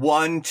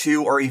 1,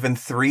 2, or even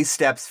 3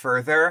 steps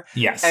further.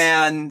 Yes.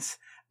 And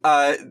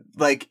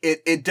like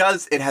it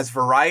has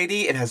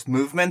variety, it has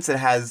movements, it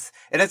has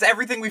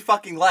everything we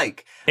fucking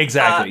like.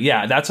 Exactly.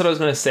 Yeah, that's what I was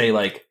going to say.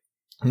 Like,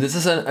 this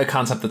is a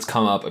concept that's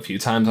come up a few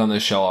times on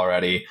this show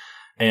already.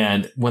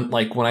 And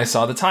when I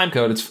saw the time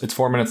code, it's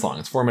 4 minutes long.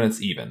 It's 4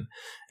 minutes even.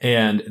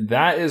 And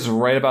that is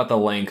right about the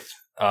length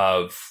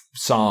of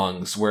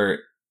songs where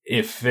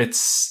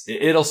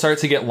it'll start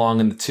to get long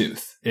in the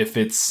tooth if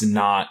it's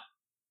not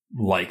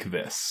like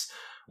this,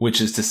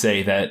 which is to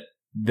say that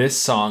this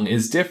song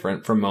is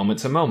different from moment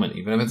to moment,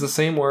 even if it's the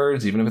same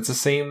words, even if it's the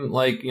same,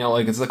 like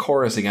it's the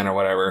chorus again or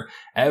whatever.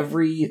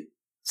 Every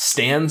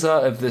stanza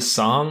of this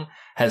song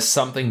has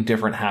something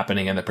different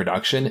happening in the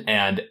production,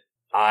 and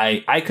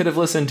I could have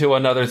listened to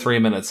another 3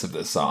 minutes of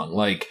this song.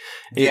 Like,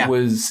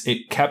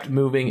 it kept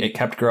moving, it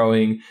kept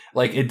growing.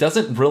 Like, it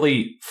doesn't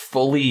really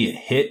fully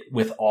hit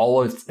with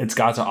all it's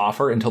got to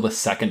offer until the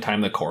second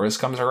time the chorus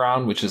comes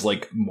around, which is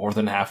like more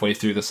than halfway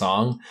through the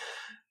song.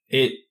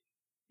 It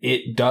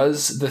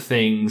does the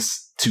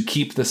things to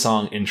keep the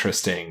song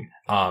interesting.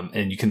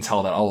 And you can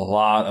tell that a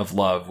lot of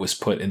love was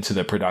put into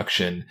the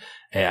production,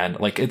 and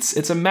like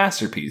it's a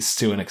masterpiece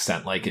to an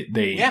extent. Like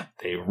they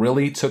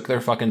really took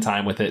their fucking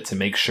time with it to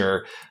make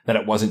sure that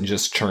it wasn't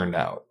just churned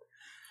out.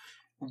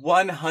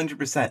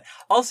 100%.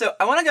 Also,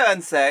 I want to go ahead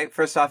and say,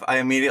 first off, I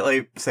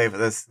immediately saved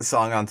this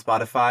song on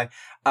Spotify.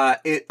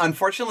 It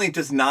unfortunately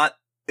does not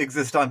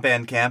exist on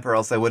Bandcamp, or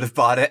else I would have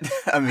bought it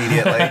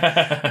immediately.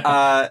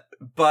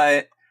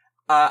 But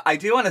I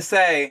do want to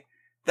say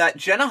that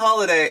Jenna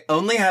Holiday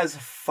only has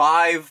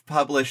 5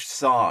 published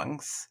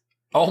songs.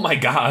 Oh my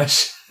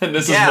gosh. And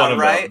this is one of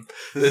them.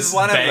 This is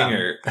one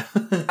banger.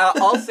 of them.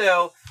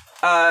 Also,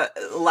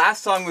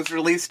 last song was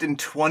released in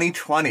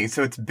 2020,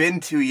 so it's been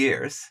 2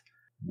 years.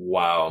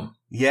 Wow.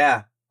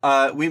 Yeah.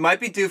 We might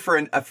be due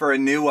for a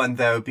new one,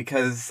 though,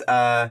 because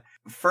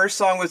first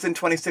song was in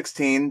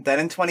 2016, then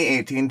in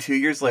 2018, 2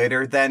 years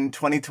later, then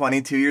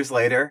 2020, 2 years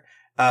later,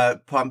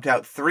 pumped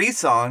out 3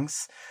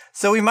 songs.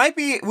 So we might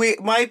be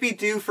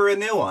due for a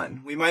new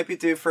one.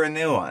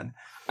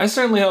 I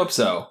certainly hope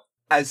so.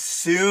 As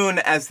soon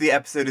as the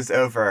episode is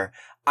over,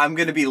 I'm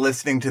going to be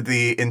listening to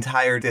the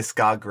entire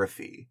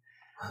discography.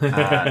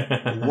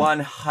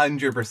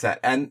 100%.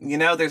 And,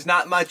 there's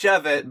not much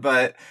of it,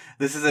 but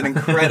this is an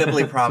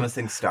incredibly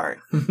promising start.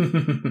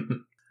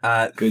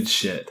 Good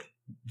shit.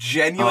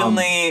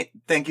 Genuinely,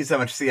 thank you so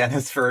much,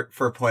 Siennas,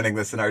 for pointing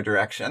this in our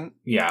direction.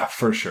 Yeah,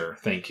 for sure.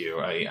 Thank you.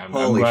 I'm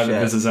glad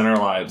that this is in our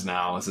lives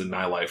now. This is in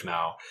my life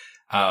now.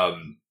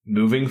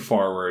 Moving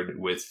forward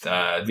with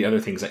the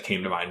other things that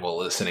came to mind while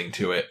listening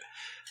to it.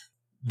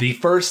 The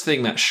first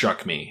thing that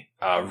struck me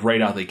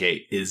right out the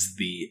gate is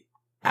the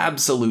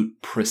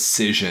absolute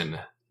precision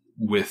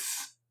with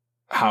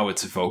how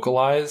it's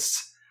vocalized.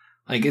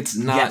 Like, it's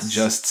not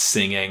just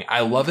singing. I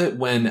love it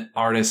when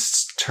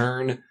artists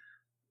turn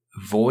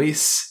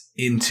voice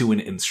into an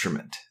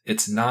instrument.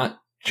 It's not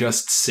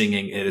just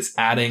singing. It is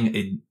adding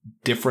a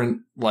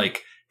different,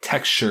 like,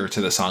 texture to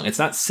the song. It's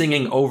not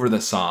singing over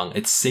the song.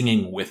 It's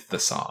singing with the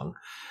song.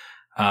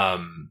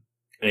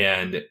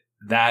 And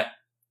that,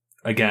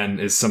 again,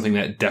 is something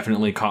that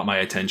definitely caught my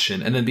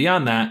attention. And then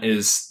beyond that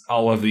is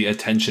all of the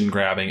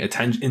intentionally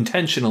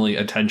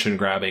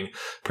attention-grabbing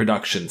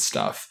production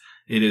stuff.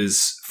 It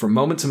is, from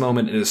moment to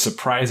moment, it is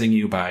surprising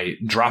you by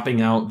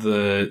dropping out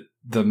the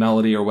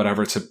melody or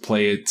whatever to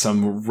play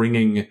some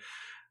ringing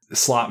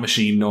slot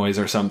machine noise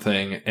or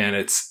something. And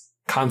it's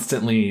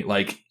constantly,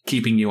 like,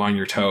 keeping you on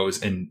your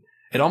toes. And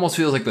it almost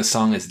feels like the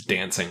song is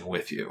dancing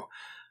with you.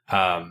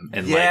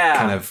 Like,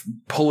 kind of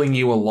pulling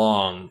you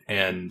along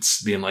and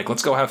being like,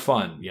 let's go have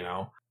fun,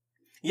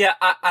 Yeah,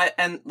 I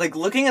and, like,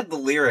 looking at the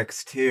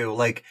lyrics, too,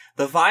 like,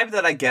 the vibe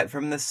that I get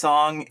from this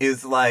song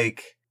is,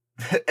 like,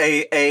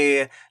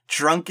 a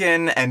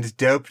drunken and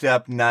doped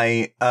up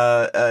night,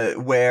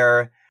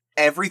 where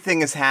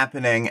everything is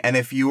happening, and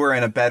if you were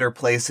in a better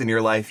place in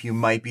your life, you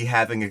might be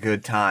having a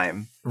good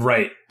time.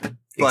 Right.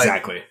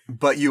 Exactly.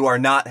 But you are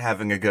not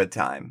having a good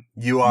time.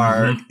 You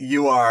are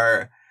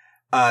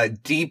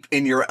deep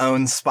in your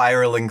own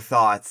spiraling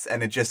thoughts,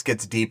 and it just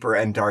gets deeper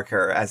and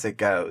darker as it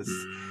goes.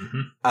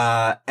 Mm-hmm.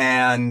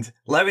 And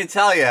let me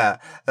tell you,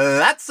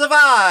 that's a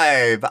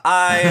vibe.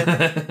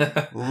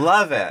 I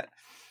love it.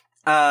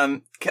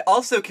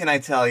 Also, can I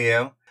tell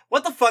you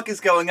what the fuck is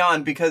going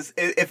on? Because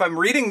if I'm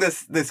reading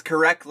this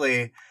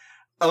correctly,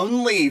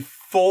 only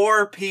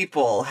 4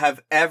 people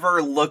have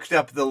ever looked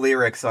up the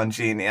lyrics on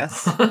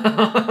Genius.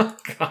 God.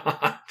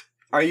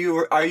 Are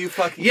you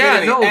fucking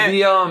kidding me?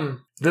 No,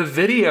 the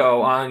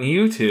video on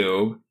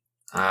YouTube,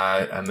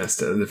 I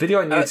missed it. The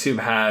video on YouTube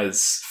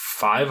has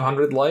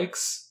 500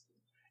 likes.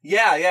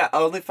 Yeah,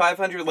 only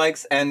 500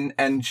 likes and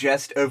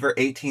just over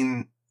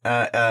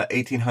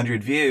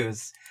 1,800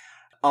 views.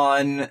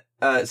 On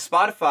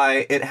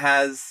Spotify, it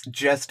has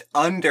just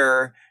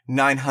under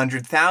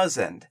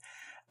 900,000.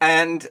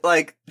 And,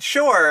 like,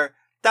 sure,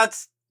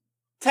 that's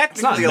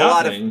technically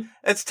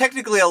it's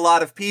technically a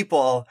lot of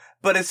people,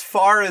 but as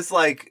far as,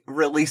 like,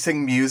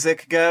 releasing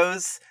music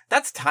goes,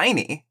 that's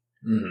tiny.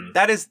 Mhm.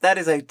 That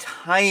is a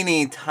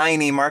tiny,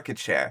 tiny market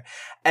share.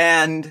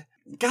 And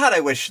God, I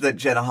wish that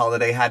Jenna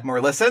Holiday had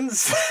more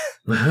listens.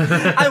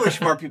 I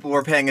wish more people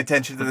were paying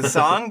attention to the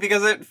song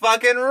because it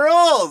fucking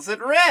rules. It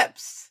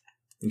rips.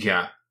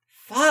 Yeah.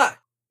 Fuck.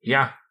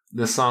 Yeah.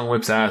 This song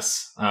whips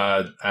ass.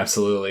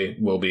 Absolutely.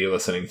 We'll be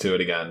listening to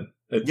it again.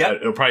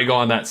 It'll probably go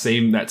on that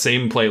same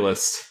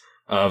playlist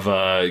of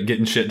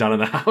getting shit done in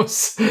the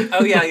house.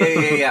 Oh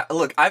yeah.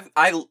 Look,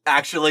 I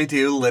actually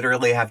do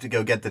literally have to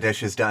go get the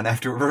dishes done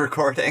after we're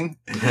recording.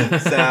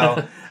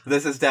 So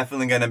this is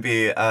definitely going to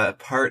be a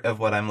part of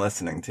what I'm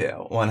listening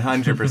to,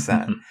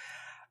 100%.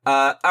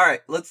 All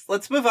right,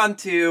 let's move on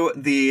to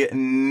the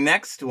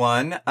next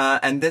one,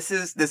 and this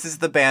is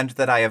the band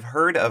that I have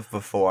heard of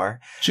before.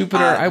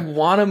 Jupiter, I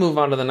want to move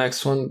on to the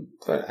next one,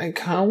 but I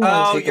kind of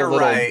want to take a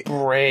little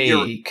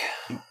break.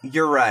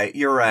 You're right.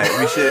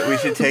 We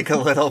should take a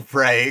little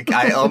break.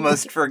 I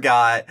almost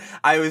forgot.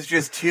 I was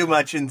just too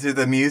much into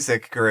the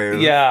music groove.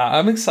 Yeah,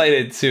 I'm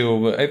excited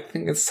too, but I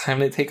think it's time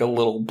to take a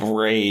little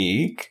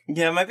break.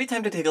 Yeah, it might be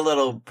time to take a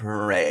little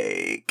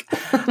break.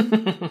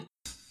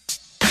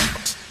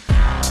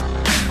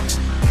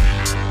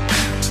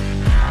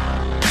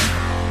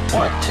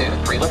 1, 2,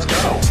 3, let's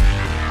go.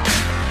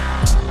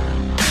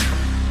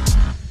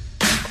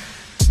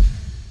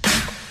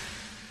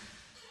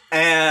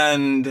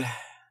 And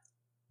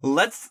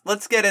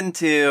let's get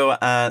into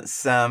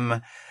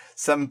some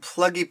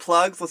pluggy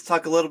plugs. Let's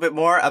talk a little bit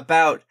more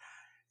about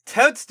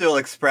Toadstool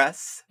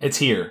Express. It's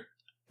here.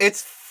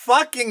 It's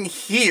fucking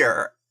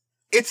here.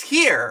 It's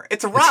here.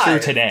 It's arrived.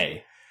 It's here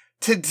today.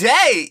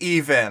 Today,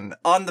 even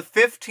on the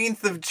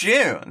 15th of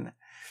June.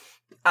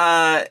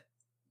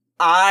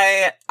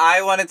 I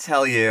want to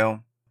tell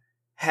you,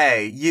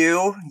 hey,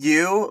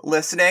 you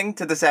listening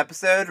to this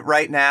episode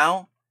right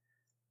now,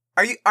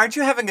 aren't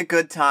you having a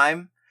good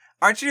time?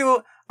 Aren't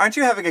you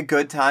having a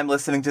good time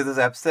listening to this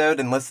episode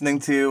and listening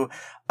to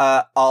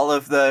all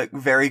of the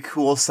very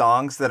cool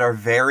songs that our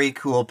very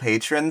cool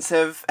patrons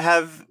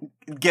have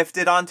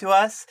gifted onto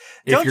us?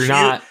 If you're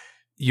not,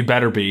 you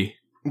better be.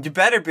 You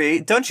better be.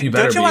 Don't you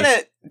want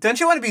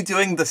to be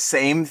doing the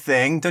same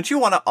thing? Don't you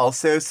want to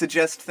also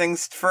suggest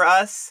things for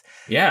us?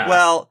 Yeah.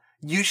 Well,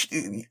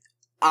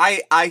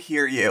 I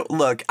hear you.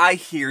 Look, I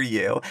hear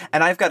you,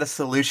 and I've got a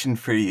solution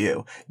for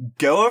you.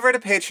 Go over to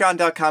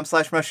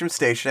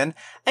patreon.com/mushroomstation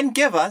and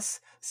give us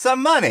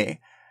some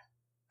money.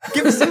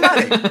 Give us some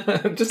money.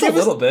 Just a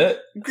little bit.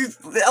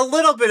 A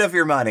little bit of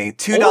your money.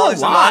 $2 a a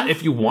lot month.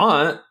 if you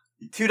want.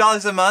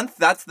 $2 a month,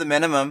 that's the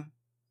minimum.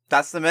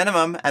 That's the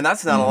minimum, and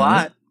that's not a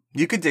lot.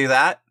 You could do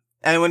that,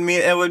 and it would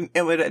mean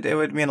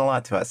a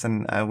lot to us,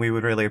 and we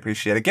would really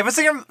appreciate it. Give us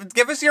your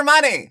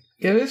money.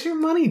 Give us your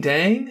money,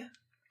 dang.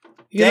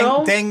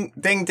 Ding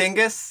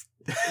dingus.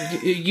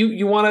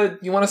 You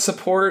wanna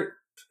support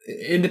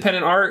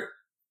independent art?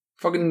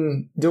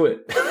 Fucking do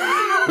it.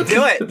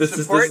 Do it. This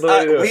support. Is the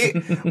way to do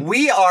it.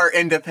 We are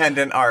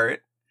independent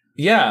art.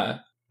 Yeah.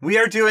 We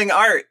are doing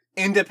art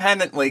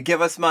independently.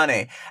 Give us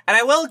money, and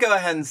I will go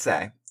ahead and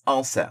say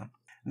also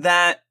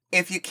that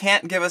if you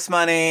can't give us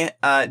money,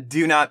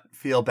 do not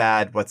feel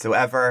bad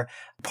whatsoever.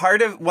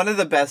 One of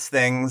the best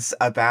things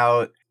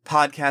about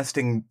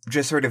podcasting,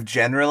 just sort of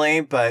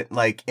generally, but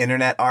like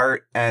internet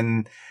art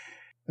and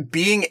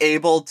being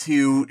able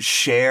to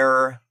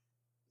share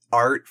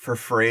art for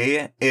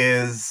free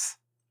is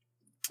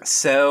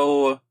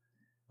so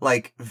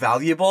like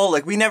valuable.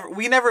 Like we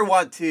never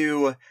want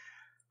to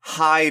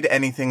hide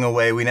anything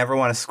away. We never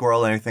want to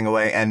squirrel anything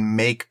away and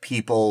make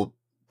people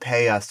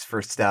pay us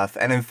for stuff.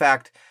 And in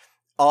fact,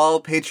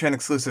 all Patreon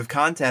exclusive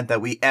content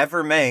that we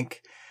ever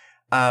make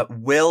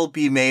will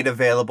be made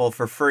available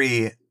for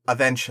free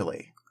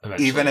eventually,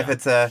 even if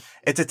it's a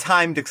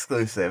timed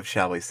exclusive,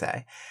 shall we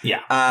say?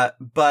 Yeah.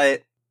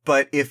 But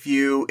if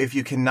you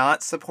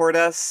cannot support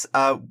us,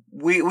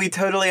 we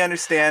totally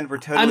understand. We're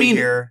totally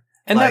here.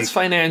 And that's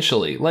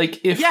financially.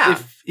 Like,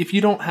 if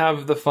you don't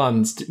have the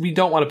funds, we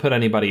don't want to put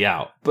anybody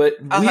out. But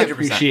we 100%.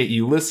 appreciate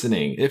you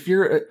listening. If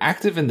you're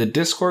active in the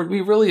Discord, we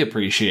really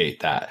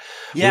appreciate that.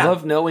 Yeah. We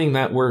love knowing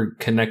that we're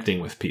connecting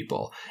with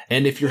people.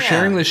 And if you're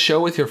sharing this show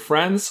with your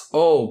friends,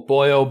 oh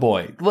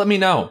boy, let me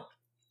know.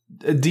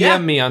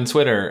 DM me on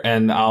Twitter,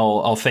 and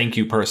I'll thank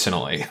you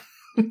personally.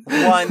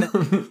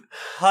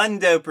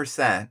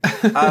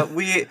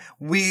 100%.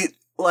 We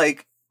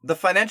like... The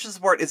financial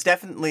support is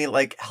definitely,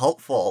 like,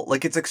 helpful.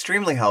 Like, it's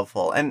extremely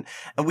helpful. And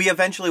we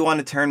eventually want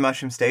to turn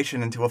Mushroom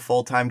Station into a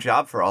full-time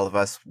job for all of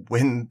us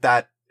when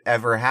that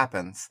ever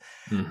happens.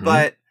 Mm-hmm.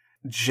 But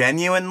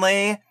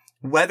genuinely,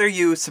 whether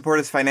you support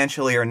us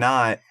financially or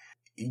not,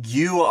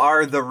 you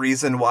are the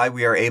reason why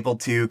we are able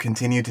to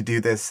continue to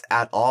do this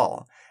at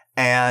all.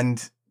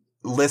 And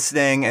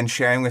listening and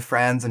sharing with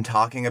friends and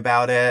talking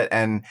about it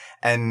and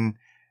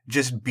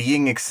just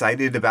being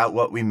excited about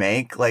what we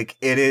make, like,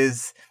 it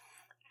is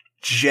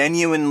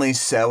genuinely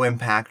so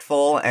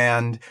impactful,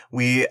 and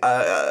we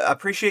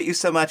appreciate you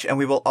so much, and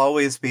we will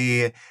always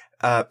be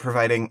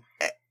providing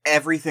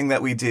everything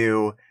that we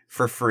do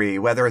for free,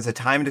 whether it's a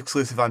timed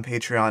exclusive on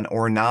Patreon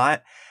or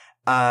not.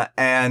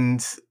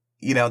 And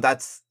you know,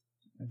 that's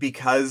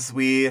because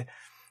we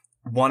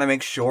want to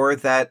make sure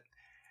that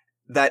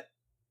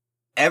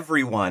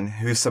everyone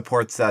who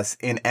supports us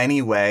in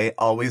any way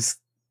always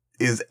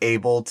is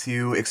able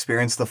to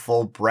experience the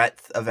full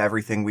breadth of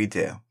everything we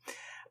do.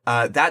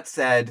 That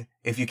said,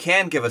 if you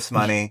can give us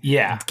money,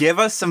 Yeah. give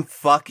us some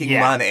fucking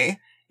money.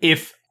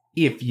 If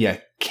you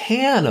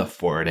can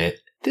afford it,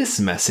 this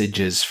message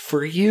is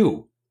for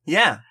you.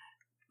 Yeah.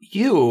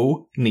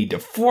 You need to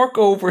fork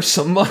over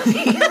some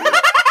money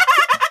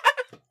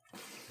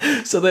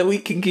so that we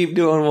can keep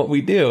doing what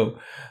we do.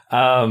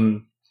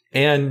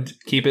 And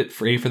keep it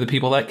free for the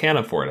people that can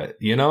afford it.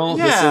 You know,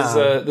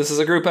 this is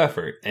a group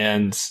effort,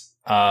 and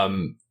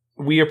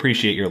we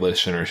appreciate your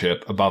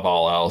listenership above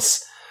all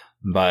else.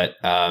 But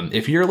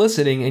if you're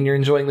listening and you're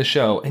enjoying the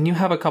show and you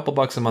have a couple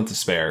bucks a month to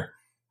spare,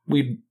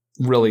 we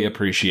really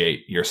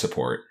appreciate your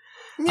support.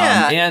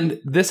 Yeah. And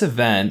this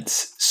event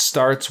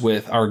starts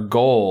with our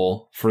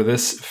goal for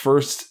this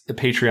first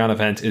Patreon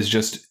event is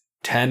just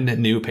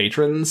 10 new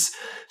patrons.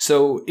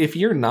 So if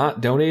you're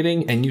not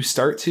donating and you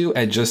start to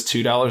at just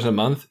 $2 a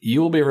month,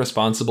 you will be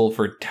responsible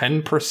for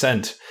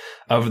 10%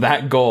 of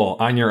that goal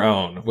on your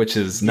own, which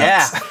is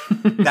nuts.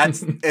 Yeah.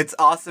 It's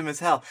awesome as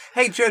hell.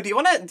 Hey Joe, do you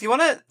want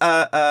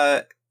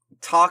to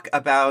talk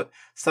about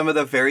some of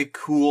the very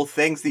cool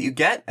things that you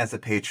get as a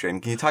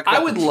patron? Can you talk about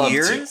I would love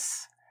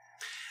tiers?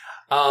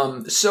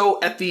 So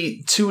at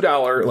the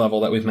 $2 level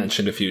that we've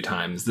mentioned a few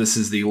times, this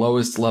is the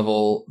lowest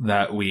level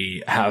that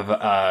we have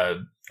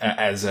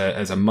as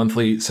a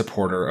monthly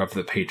supporter of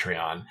the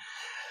Patreon.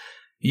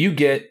 You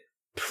get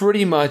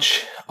pretty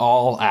much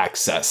all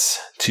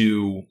access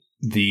to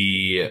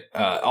the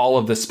all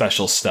of the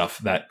special stuff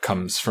that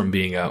comes from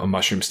being a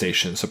Mushroom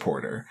Station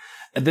supporter.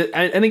 And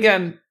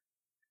again,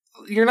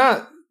 you're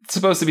not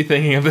supposed to be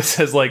thinking of this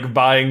as like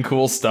buying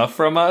cool stuff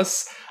from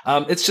us.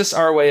 It's just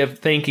our way of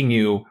thanking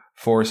you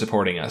for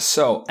supporting us.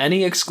 So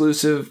any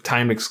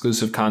timed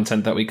exclusive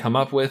content that we come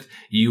up with,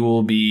 you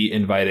will be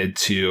invited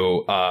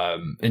to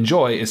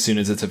enjoy as soon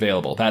as it's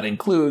available. That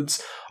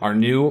includes our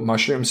new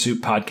Mushroom Soup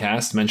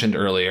podcast mentioned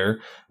earlier,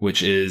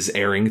 which is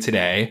airing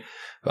today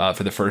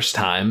for the first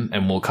time,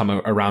 and will come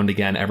around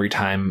again every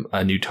time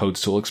a new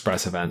Toadstool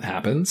Express event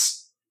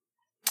happens.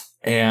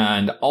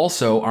 And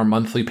also our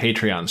monthly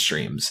Patreon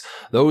streams.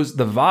 The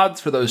VODs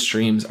for those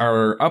streams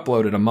are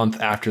uploaded a month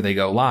after they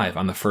go live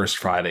on the first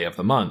Friday of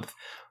the month.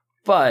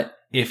 But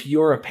if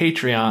you're a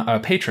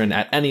patron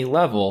at any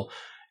level,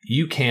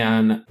 you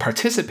can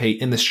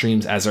participate in the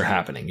streams as they're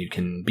happening. You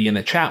can be in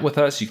the chat with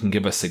us. You can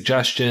give us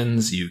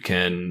suggestions. You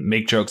can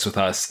make jokes with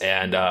us.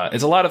 And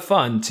it's a lot of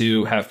fun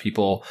to have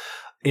people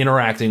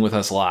interacting with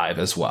us live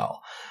as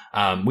well.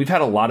 We've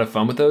had a lot of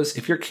fun with those.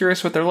 If you're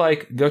curious what they're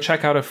like, go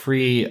check out a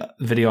free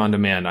video on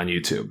demand on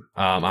YouTube,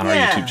 on our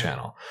YouTube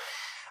channel.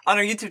 On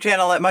our YouTube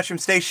channel at Mushroom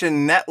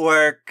Station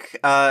Network.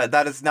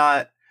 That is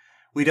not...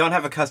 We don't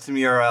have a custom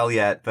URL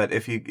yet, but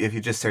if you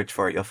just search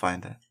for it, you'll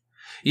find it.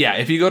 Yeah,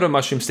 if you go to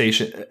Mushroom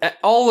Station,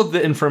 all of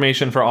the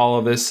information for all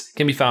of this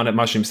can be found at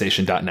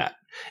mushroomstation.net,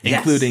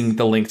 including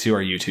the link to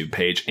our YouTube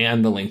page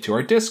and the link to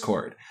our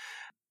Discord.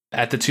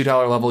 At the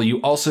 $2 level,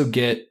 you also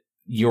get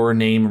your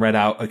name read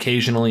out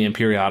occasionally and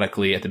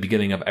periodically at the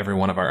beginning of every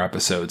one of our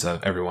episodes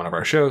of every one of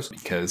our shows,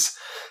 because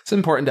it's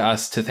important to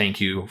us to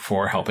thank you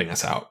for helping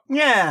us out.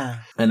 Yeah.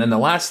 And then the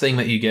last thing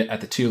that you get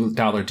at the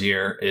 $2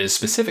 tier is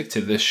specific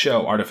to this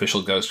show,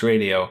 Artificial Ghost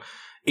Radio.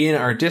 In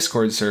our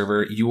Discord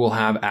server, you will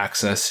have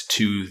access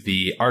to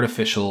the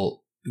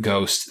Artificial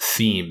Ghost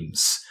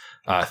themes,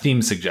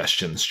 theme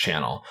suggestions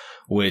channel,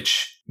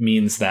 which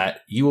means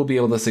that you will be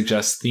able to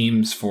suggest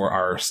themes for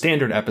our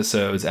standard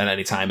episodes at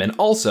any time. And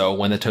also,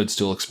 when the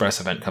Toadstool Express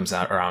event comes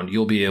out around,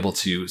 you'll be able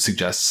to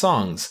suggest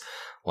songs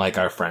like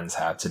our friends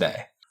have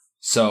today.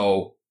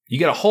 So you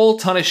get a whole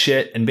ton of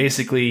shit, and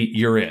basically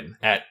you're in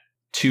at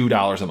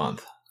 $2 a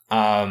month.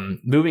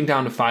 Moving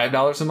down to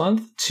 $5 a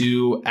month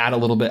to add a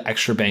little bit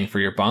extra bang for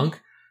your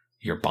bunk.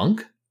 Your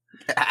bunk?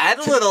 Add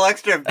a little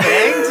extra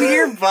bang to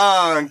your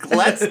bunk.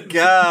 Let's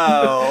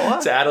go.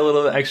 To add a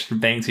little extra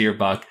bang to your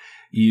buck,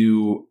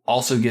 you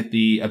also get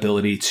the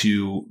ability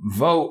to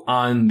vote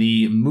on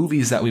the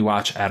movies that we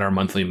watch at our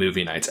monthly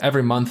movie nights.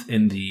 Every month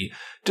in the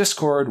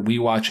Discord, we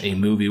watch a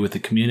movie with the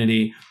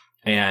community.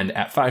 And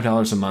at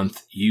 $5 a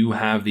month, you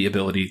have the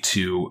ability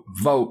to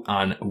vote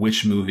on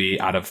which movie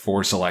out of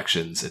 4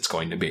 selections it's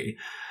going to be.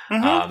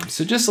 Mm-hmm.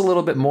 So just a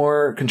little bit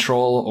more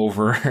control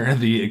over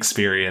the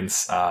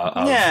experience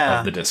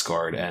of the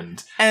Discord.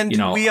 And you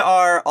know, we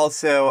are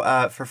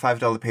also, for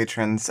 $5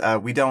 patrons,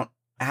 we don't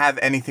have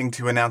anything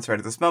to announce right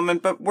at this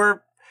moment, but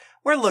we're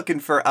looking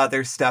for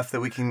other stuff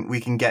that we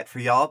can get for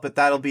y'all, but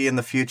that'll be in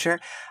the future.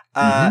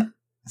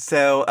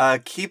 So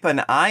keep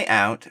an eye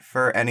out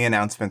for any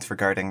announcements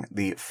regarding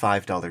the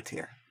 $5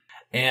 tier.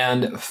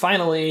 And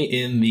finally,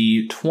 in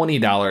the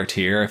 $20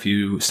 tier, if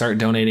you start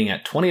donating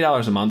at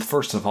 $20 a month,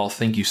 first of all,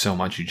 thank you so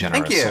much, you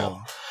generous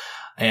soul.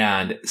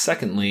 And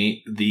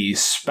secondly, the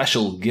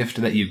special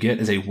gift that you get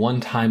is a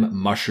one-time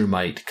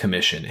Mushroomite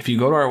commission. If you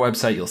go to our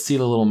website, you'll see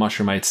the little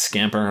Mushroomite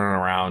scampering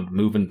around,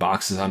 moving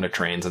boxes onto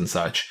trains and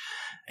such.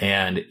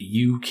 And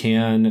you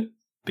can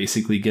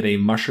basically get a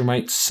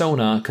Mushroomite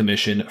Sona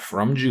commission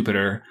from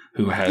Jupiter,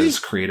 who has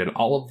created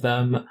all of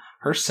them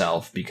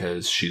herself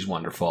because she's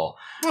wonderful.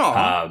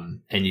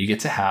 And you get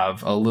to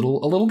have a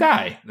little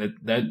guy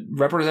that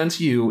represents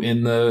you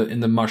in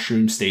the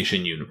Mushroom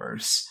Station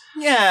universe.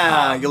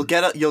 Yeah, you'll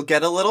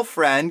get a little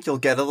friend, you'll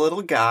get a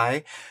little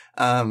guy,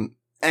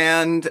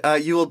 and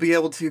you will be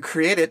able to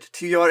create it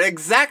to your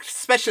exact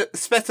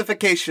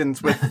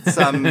specifications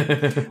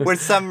with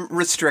some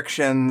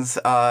restrictions.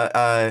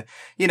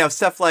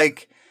 Stuff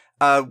like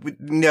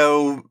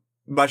no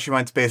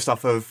Mushroomites based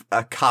off of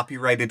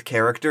copyrighted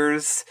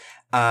characters,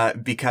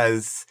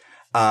 because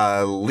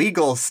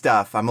legal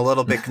stuff. I'm a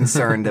little bit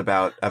concerned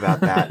about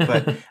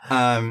that,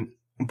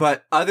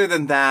 but other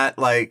than that,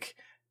 like.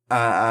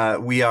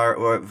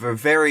 We're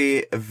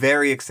very,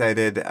 very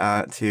excited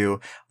to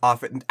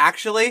offer.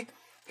 Actually,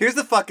 here's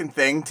the fucking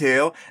thing,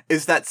 too,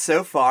 is that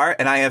so far,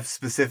 and I have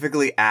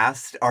specifically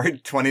asked our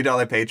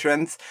 $20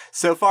 patrons,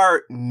 so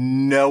far,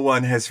 no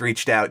one has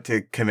reached out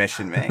to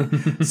commission me.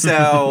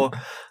 So,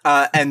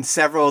 and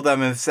several of them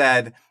have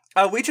said,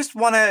 we just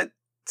want to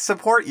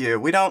support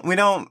you. We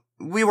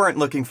weren't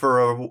looking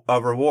for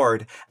a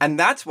reward. And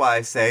that's why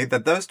I say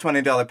that those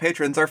 $20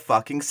 patrons are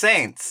fucking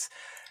saints.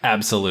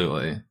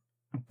 Absolutely.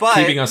 But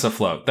keeping us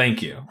afloat.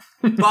 Thank you.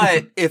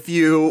 But if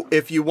you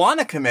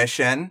want a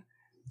commission,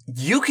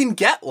 you can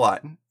get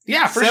one.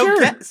 Yeah, for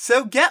sure.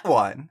 So get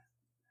one.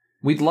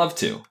 We'd love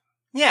to.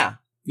 Yeah.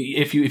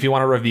 If you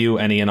want to review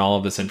any and all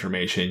of this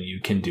information,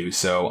 you can do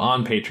so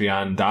on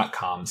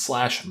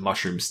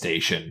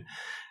patreon.com/mushroomstation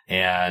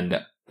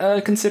and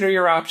consider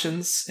your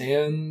options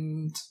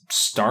and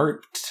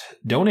start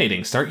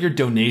donating. Start your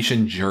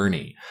donation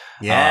journey.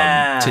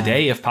 Yeah.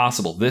 Today, if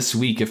possible. This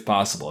week, if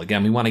possible.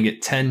 Again, we want to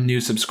get 10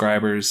 new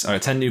subscribers, or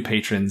 10 new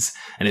patrons.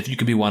 And if you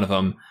could be one of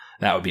them,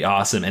 that would be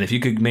awesome. And if you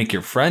could make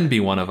your friend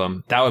be one of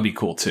them, that would be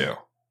cool too.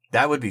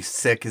 That would be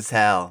sick as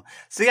hell.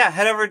 So yeah,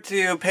 head over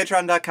to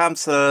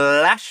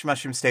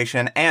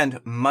patreon.com/mushroomstation and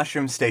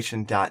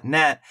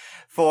mushroomstation.net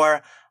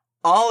for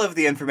all of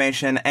the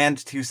information and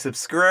to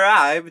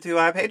subscribe to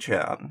our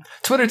Patreon.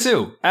 Twitter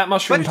too,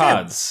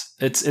 @MushroomPods.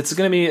 It's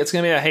gonna be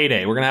a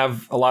heyday. We're gonna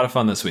have a lot of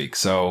fun this week.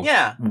 So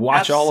yeah,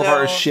 watch all of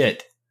our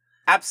shit.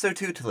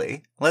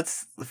 Absolutely.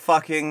 Let's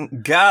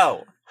fucking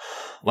go.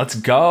 Let's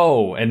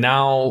go. And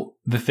now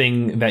the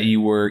thing that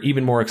you were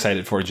even more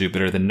excited for,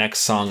 Jupiter, the next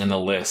song on the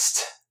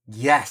list.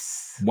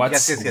 Yes.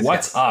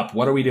 What's up?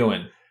 What are we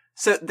doing?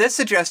 So this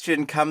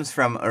suggestion comes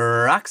from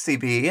Roxy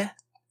B.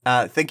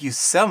 Thank you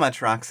so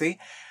much, Roxy.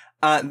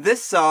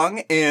 This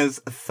song is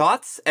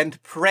Thoughts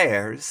and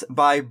Prayers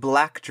by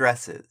Black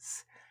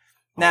Dresses.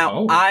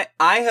 Now, I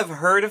have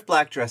heard of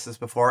Black Dresses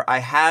before. I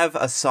have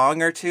a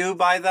song or two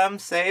by them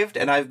saved,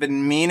 and I've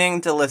been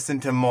meaning to listen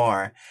to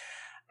more.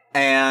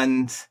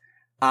 And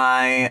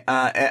I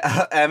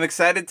am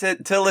excited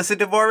to listen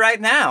to more right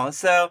now.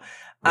 So,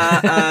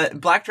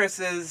 Black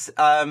Dresses,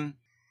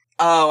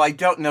 I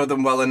don't know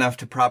them well enough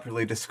to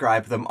properly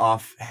describe them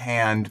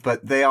offhand,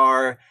 but they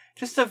are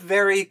just a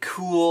very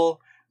cool...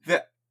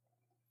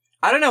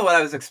 I don't know what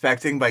I was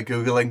expecting by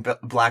Googling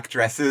Black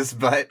Dresses,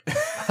 but...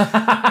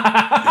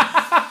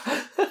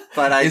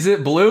 Is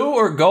it blue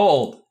or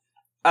gold?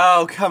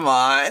 Oh, come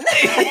on.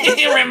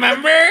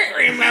 Remember?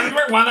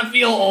 Want to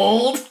feel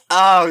old?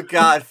 Oh,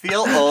 God.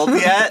 Feel old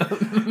yet?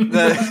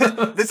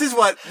 This is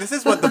what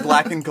the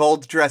black and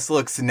gold dress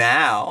looks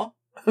now.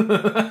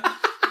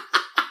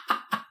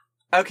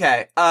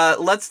 Okay,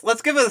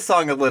 let's give the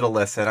song a little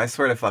listen. I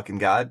swear to fucking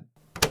God.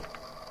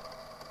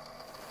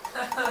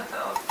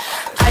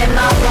 I am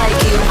not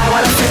like you. I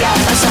want to forget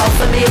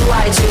myself and be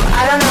lied to.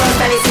 I don't know if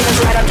anything is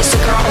right. I'm just a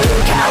girl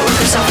who can't look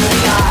herself in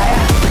the eye.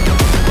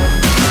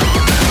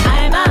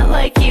 I am not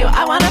like you.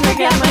 I want to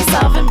forget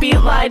myself and be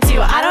lied to.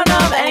 I don't know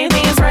if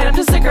anything is right. I'm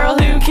just a girl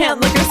who can't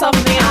look herself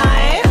in the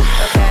eye.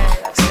 Okay,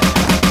 that's good.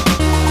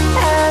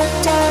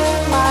 And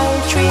in my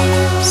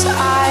dreams,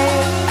 I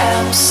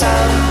am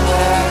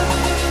somewhere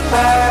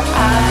where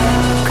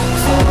I'm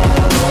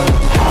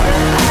conformed.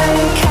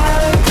 I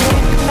can't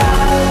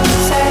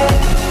recognize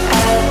it.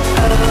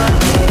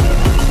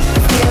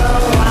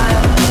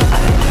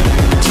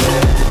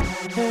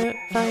 Who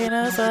fucking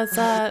knows what's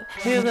up?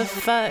 Who the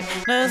fuck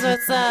knows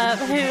what's up?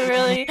 Who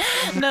really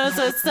knows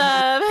what's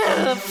up?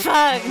 Who the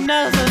fuck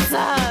knows what's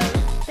up?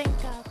 Think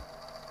up.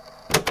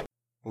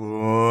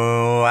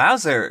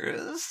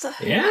 Wowzers.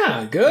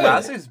 Yeah, good.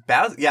 Wowzers,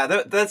 Bowser. Yeah,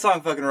 that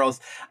song fucking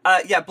rolls.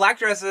 Black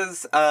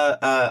Dresses,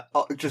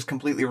 just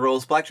completely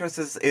rolls. Black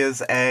Dresses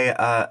is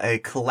a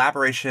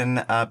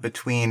collaboration,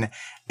 between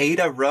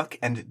Ada Rook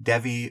and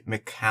Devi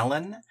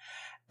McCallan.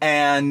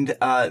 And,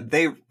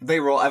 they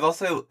roll. I've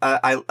also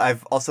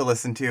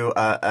listened to,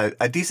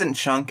 a decent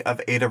chunk of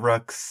Ada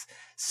Rook's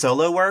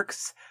solo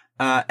works,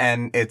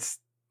 and it's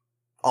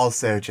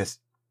also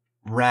just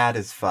rad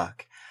as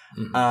fuck.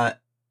 Mm-hmm.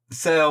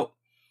 So,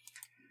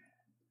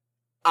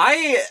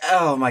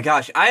 oh my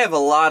gosh, I have a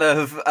lot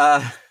of,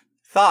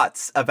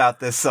 thoughts about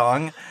this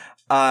song.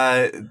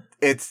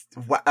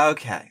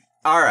 Okay.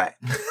 All right.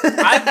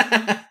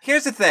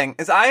 Here's the thing: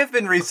 is I have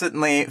been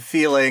recently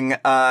feeling.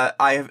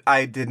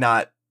 I did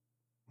not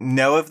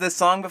know of this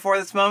song before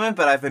this moment,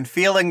 but I've been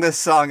feeling this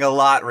song a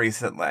lot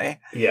recently.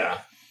 Yeah.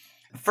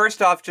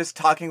 First off, just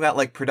talking about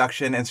like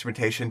production,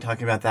 instrumentation,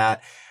 talking about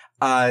that.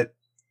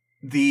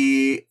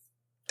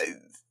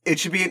 It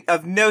should be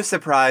of no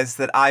surprise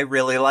that I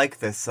really like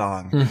this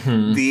song.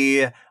 Mm-hmm.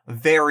 The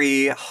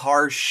very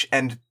harsh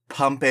and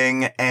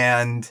pumping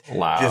and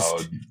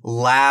just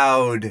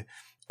loud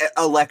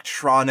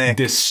electronic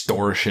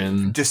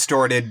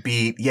distorted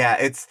beat. Yeah,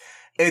 it's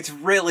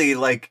really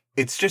like,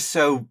 it's just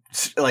so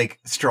like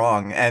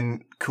strong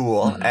and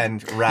cool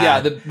and rad. Yeah,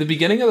 the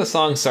beginning of the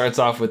song starts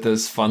off with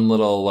this fun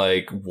little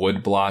like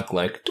wood block,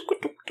 like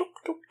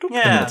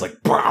yeah, and then it's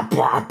like bah,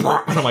 bah,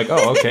 bah. And I'm like,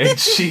 oh, okay,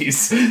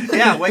 jeez.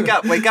 Yeah, wake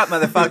up,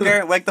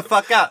 motherfucker, wake the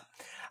fuck up.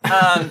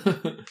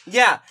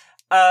 Yeah.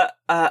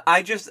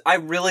 I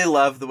really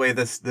love the way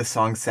this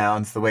song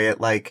sounds, the way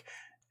it like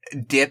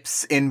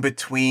dips in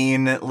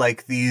between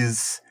like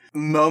these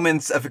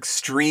moments of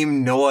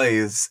extreme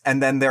noise,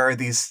 and then there are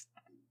these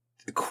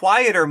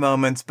quieter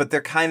moments, but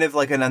they're kind of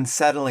like an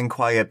unsettling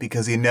quiet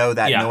because you know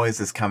that noise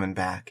is coming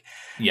back.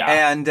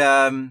 Yeah. And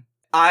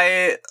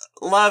I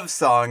love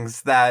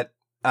songs that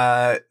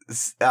are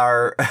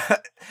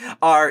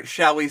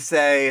shall we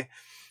say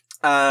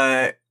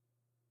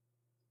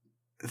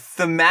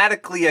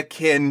thematically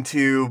akin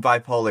to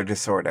bipolar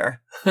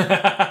disorder.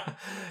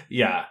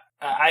 Yeah.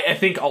 I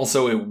think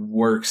also it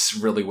works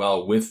really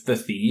well with the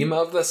theme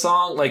of the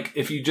song. Like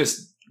if you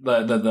just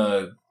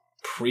the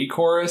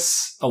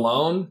pre-chorus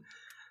alone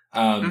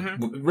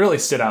really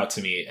stood out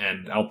to me,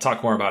 and I'll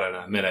talk more about it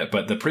in a minute,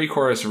 but the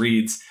pre-chorus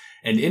reads,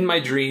 "And in my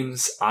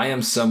dreams, I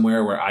am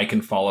somewhere where I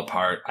can fall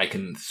apart. I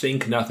can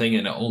think nothing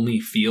and only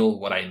feel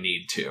what I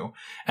need to."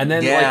 And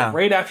then like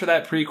right after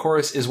that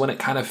pre-chorus is when it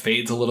kind of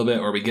fades a little bit,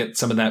 or we get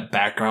some of that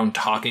background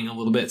talking a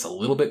little bit. It's a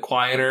little bit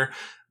quieter,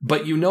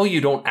 but you know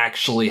you don't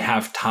actually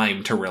have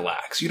time to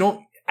relax. You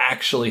don't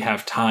actually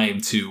have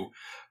time to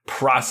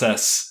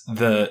process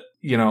the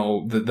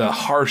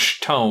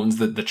harsh tones,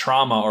 the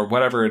trauma or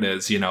whatever it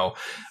is,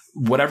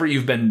 whatever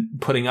you've been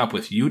putting up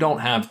with. You don't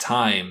have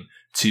time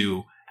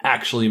to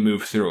actually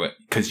move through it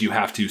because you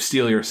have to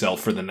steel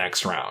yourself for the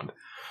next round.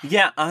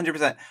 Yeah,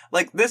 100%.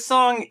 Like, this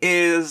song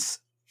is,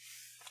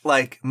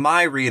 like,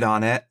 my read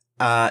on it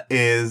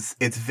is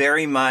it's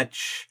very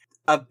much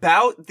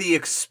about the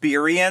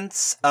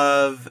experience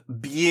of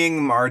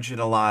being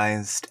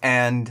marginalized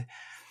and,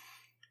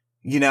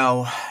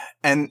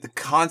 and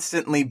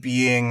constantly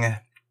being,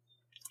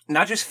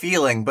 not just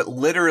feeling, but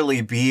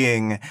literally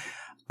being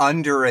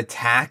under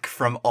attack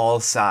from all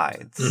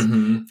sides.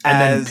 Mm-hmm.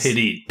 And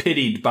then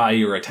pitied by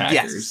your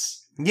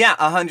attackers. Yes. Yeah,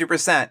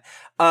 100%.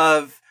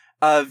 Of,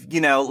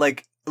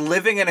 like,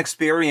 living an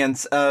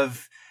experience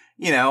of,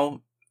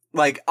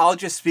 like, I'll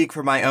just speak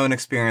from my own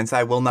experience.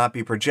 I will not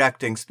be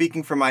projecting.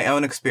 Speaking from my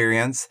own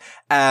experience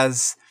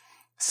as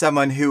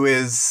someone who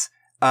is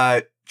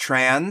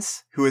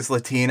trans, who is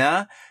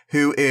Latina,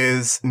 who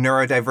is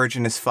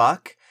neurodivergent as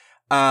fuck,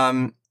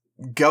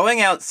 going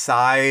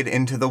outside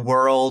into the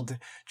world,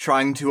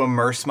 trying to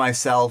immerse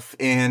myself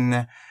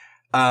in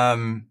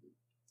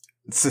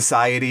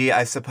society,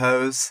 I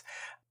suppose.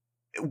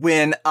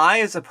 When I,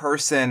 as a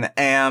person,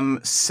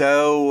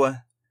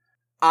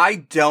 I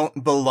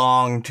don't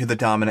belong to the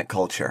dominant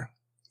culture.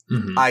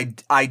 Mm-hmm.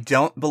 I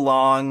don't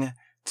belong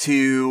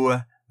to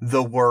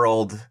the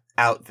world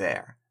out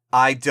there.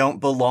 I don't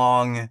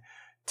belong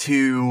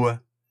to...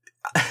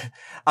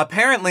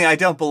 Apparently, I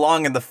don't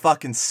belong in the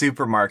fucking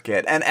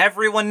supermarket, and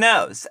everyone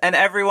knows. And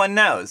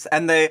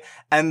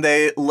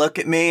they look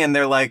at me and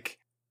they're like,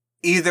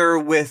 either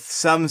with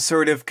some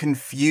sort of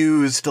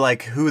confused,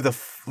 like,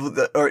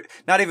 or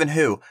not even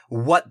who,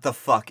 what the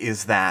fuck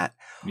is that?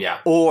 Yeah.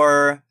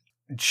 Or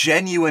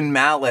genuine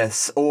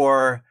malice,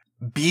 or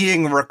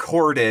being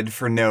recorded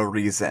for no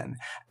reason.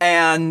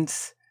 And,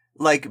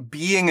 like,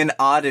 being an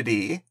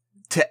oddity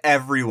to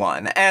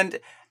everyone. And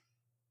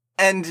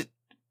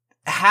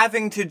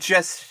having to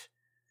just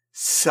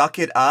suck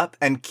it up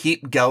and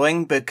keep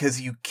going because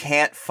you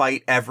can't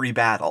fight every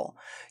battle.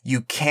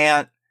 You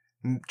can't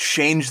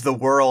change the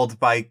world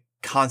by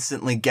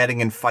constantly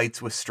getting in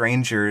fights with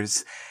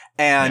strangers.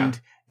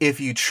 And if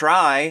you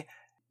try,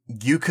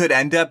 you could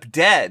end up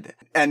dead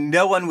and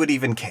no one would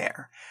even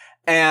care.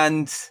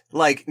 And,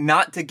 like,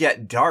 not to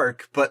get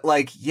dark, but,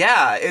 like,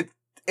 yeah,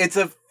 it's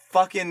a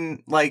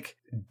fucking, like,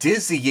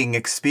 dizzying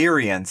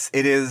experience.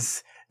 It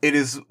is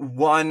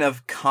one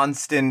of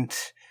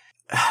constant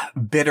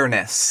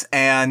bitterness.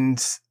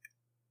 And,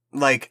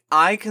 like,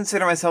 I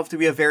consider myself to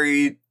be a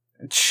very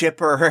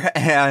chipper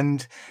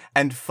and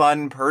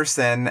fun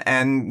person.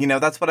 And,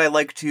 that's what I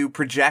like to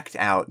project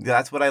out.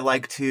 That's what I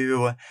like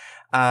to,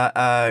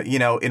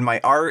 in my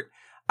art,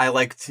 I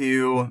like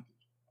to,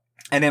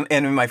 and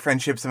in my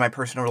friendships and my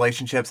personal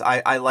relationships,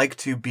 I like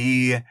to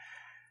be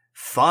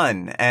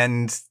fun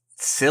and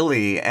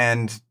silly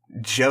and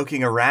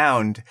joking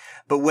around.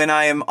 But when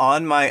I am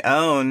on my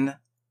own,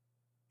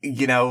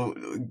 you know,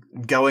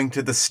 going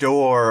to the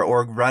store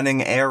or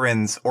running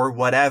errands or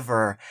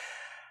whatever,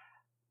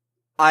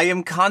 I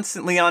am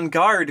constantly on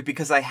guard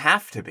because I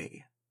have to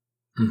be.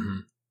 Mm-hmm.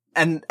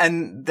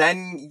 And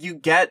then you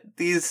get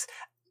these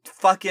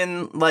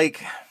fucking,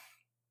 like,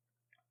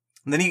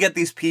 then you get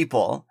these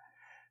people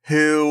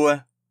who,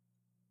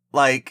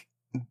 like,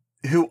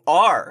 who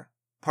are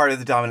part of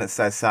the dominant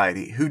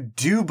society, who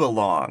do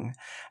belong,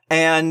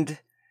 and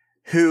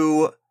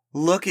who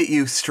look at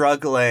you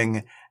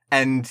struggling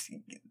and,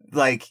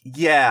 like,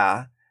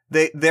 yeah,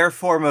 their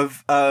form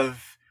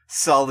of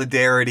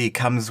solidarity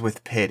comes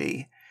with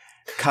pity.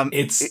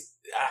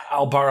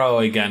 I'll borrow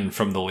again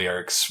from the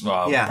lyrics,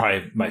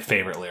 probably my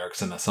favorite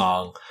lyrics in the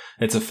song.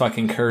 It's a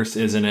fucking curse,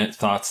 isn't it?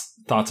 Thoughts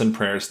and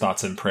prayers,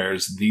 thoughts and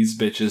prayers. These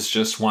bitches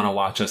just want to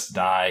watch us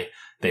die.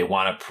 They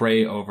want to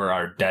pray over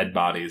our dead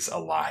bodies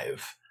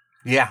alive.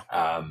 Yeah.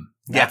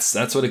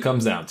 That's what it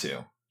comes down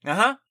to.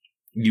 Uh-huh.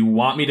 You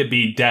want me to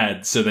be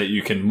dead so that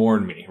you can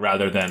mourn me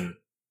rather than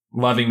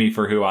loving me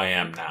for who I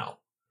am now.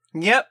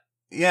 Yep.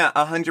 Yeah,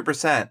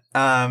 100%.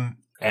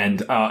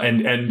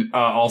 And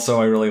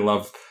also I really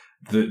love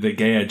the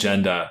gay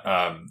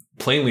agenda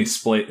plainly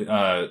spelled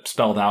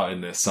out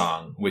in this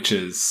song, which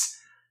is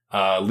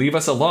leave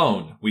us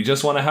alone. We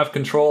just want to have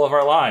control of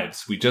our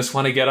lives. We just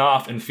want to get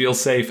off and feel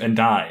safe and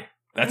die.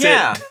 That's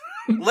it.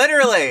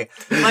 Literally.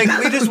 Like,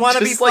 we just want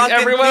to be like fucking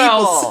everyone people.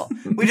 Else.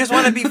 We just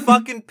want to be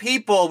fucking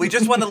people. We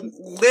just want to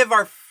live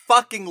our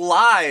fucking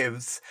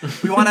lives.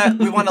 We want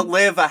to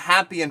live a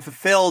happy and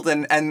fulfilled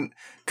and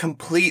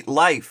complete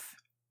life.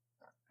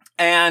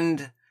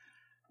 And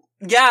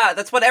yeah,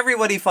 that's what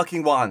everybody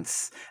fucking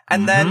wants.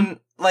 And then,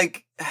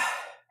 like,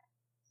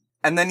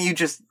 and then you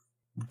just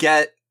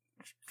get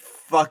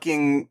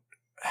fucking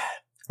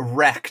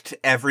wrecked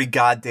every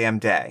goddamn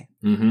day.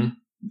 Mm-hmm.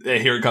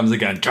 Here it comes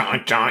again.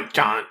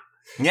 John.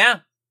 Yeah.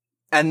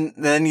 And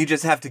then you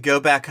just have to go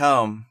back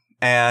home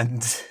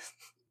and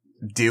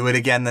do it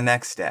again the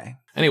next day.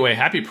 Anyway,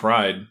 happy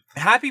Pride.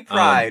 Happy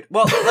Pride.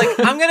 Well, like,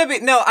 I'm gonna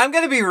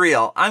be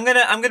real. I'm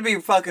gonna be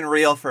fucking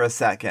real for a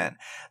second.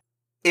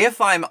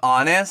 If I'm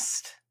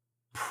honest,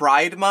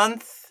 Pride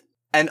Month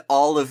and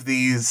all of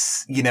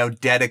these, you know,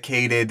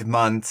 dedicated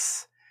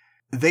months,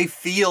 they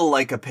feel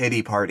like a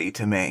pity party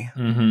to me.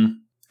 Mm-hmm.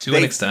 To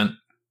an extent.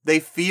 They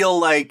feel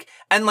like,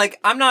 and like,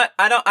 I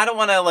don't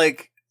want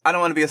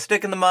to be a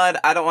stick in the mud.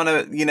 I don't want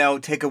to, you know,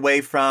 take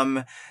away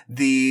from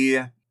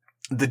the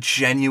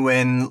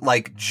genuine,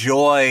 like,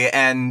 joy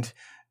and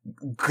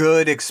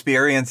good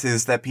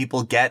experiences that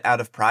people get out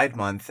of Pride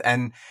Month.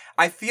 And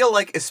I feel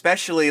like it's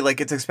especially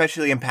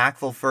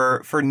impactful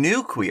for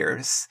new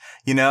queers,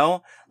 you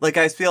know? Like,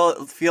 I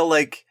feel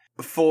like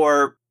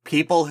for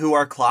people who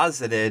are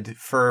closeted,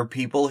 for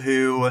people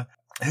who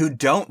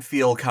don't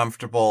feel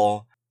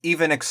comfortable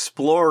even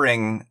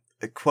exploring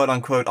quote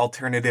unquote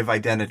alternative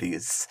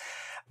identities,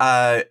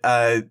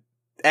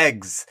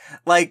 eggs,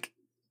 like,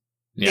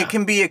 it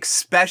can be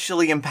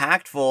especially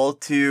impactful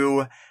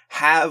to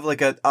have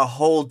like a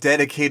whole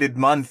dedicated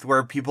month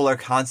where people are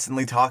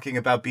constantly talking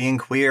about being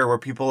queer,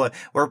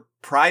 where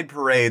pride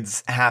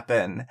parades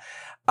happen,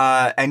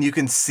 and you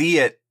can see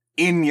it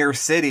in your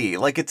city.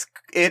 Like, it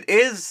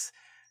is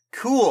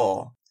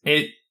cool.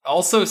 It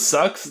also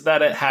sucks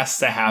that it has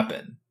to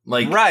happen.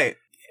 Like, right.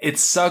 It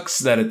sucks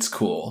that it's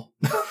cool.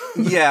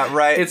 Yeah,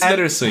 right. It's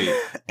bittersweet.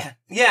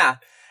 Yeah.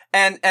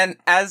 And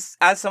as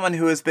someone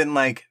who has been,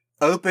 like,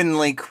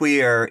 openly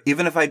queer,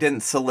 even if I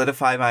didn't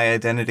solidify my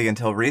identity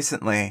until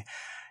recently,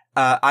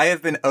 I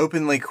have been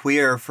openly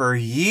queer for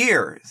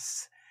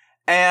years.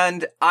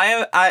 And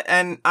I've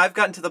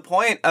gotten to the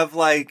point of,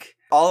 like,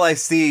 all I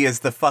see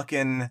is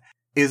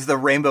the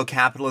rainbow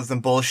capitalism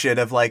bullshit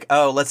of, like,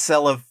 oh, let's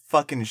sell a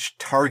fucking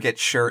Target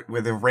shirt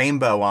with a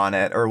rainbow on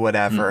it or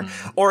whatever.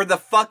 Mm-hmm. Or the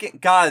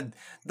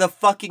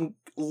fucking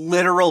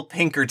literal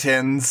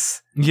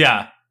Pinkertons.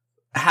 Yeah.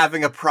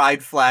 Having a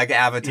pride flag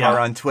avatar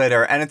on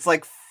Twitter. And it's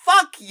like,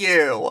 fuck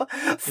you.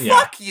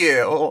 Fuck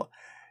you.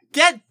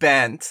 Get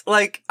bent.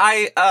 Like,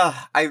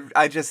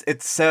 I just,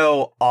 it's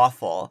so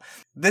awful.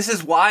 This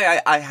is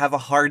why I have a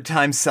hard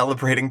time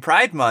celebrating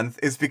Pride Month,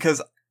 is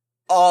because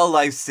all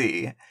I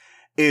see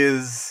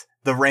is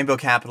the rainbow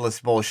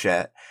capitalist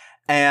bullshit.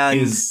 And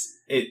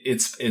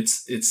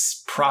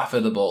it's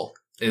profitable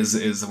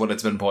is what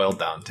it's been boiled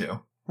down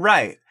to.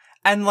 Right.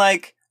 And,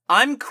 like,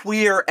 I'm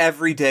queer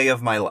every day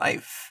of my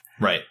life.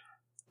 Right.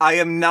 I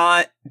am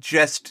not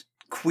just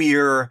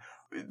queer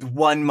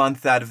 1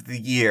 month out of the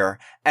year.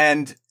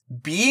 And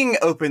being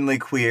openly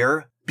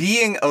queer,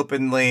 being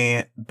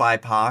openly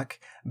BIPOC,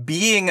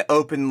 being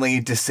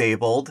openly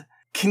disabled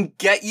can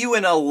get you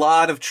in a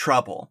lot of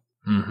trouble.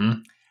 Mm-hmm.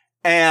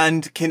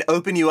 And can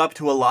open you up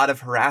to a lot of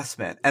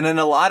harassment. And in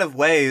a lot of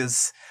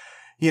ways,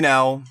 you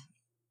know,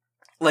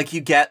 like, you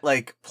get,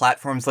 like,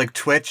 platforms like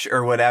Twitch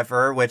or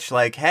whatever, which,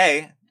 like,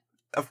 hey,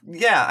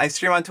 yeah, I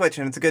stream on Twitch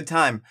and it's a good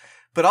time.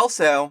 But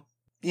also,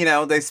 you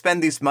know, they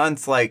spend these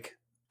months, like,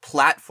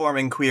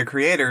 platforming queer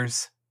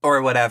creators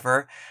or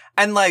whatever.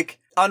 And, like,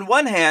 on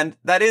one hand,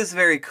 that is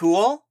very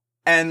cool.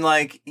 And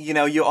like, you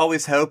know, you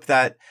always hope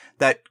that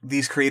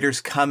these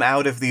creators come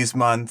out of these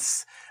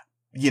months,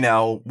 you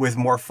know, with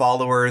more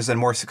followers and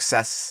more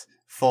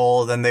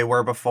successful than they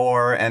were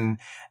before, and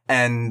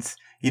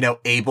you know,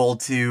 able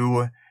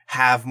to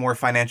have more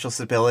financial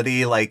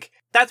stability. Like,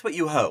 that's what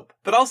you hope.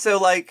 But also,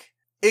 like,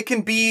 it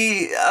can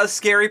be a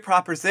scary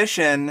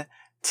proposition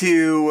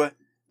to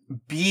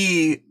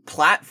be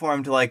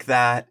platformed like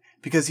that,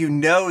 because you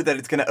know that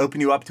it's going to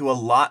open you up to a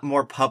lot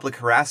more public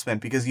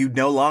harassment, because you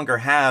no longer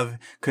have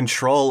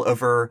control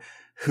over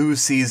who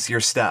sees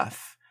your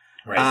stuff.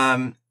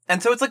 Right.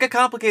 And so it's like a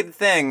complicated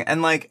thing.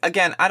 And like,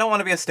 again, I don't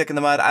want to be a stick in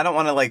the mud. I don't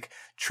want to like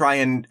try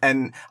and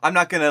I'm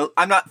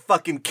not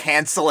fucking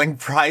canceling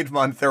Pride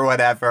Month or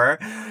whatever.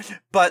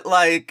 But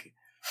like,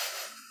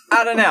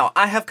 I don't know.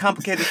 I have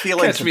complicated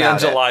feelings Catch me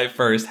about on July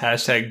 1st.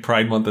 Hashtag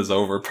Pride Month is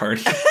over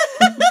party.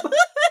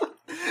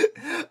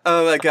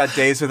 Oh my god,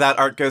 days without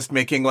Art Ghost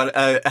making what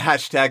a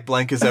hashtag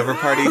blank is over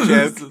party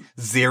joke.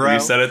 0. You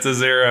said it to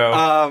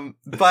 0.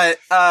 But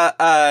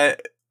I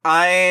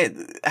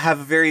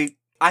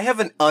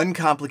have an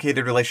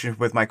uncomplicated relationship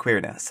with my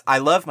queerness. I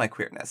love my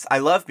queerness. I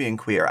love being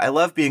queer. I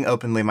love being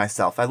openly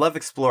myself. I love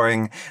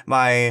exploring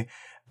my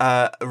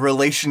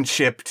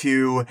relationship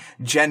to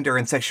gender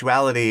and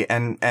sexuality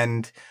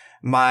and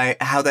my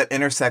how that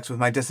intersects with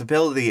my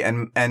disability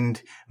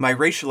and my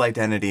racial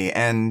identity.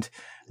 And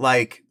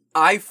like,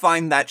 I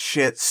find that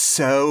shit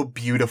so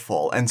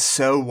beautiful and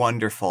so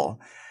wonderful.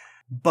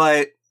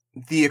 But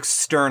the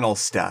external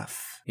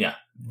stuff, yeah,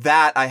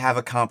 that I have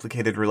a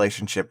complicated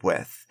relationship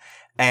with.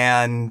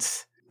 And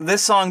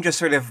this song just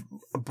sort of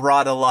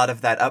brought a lot of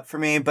that up for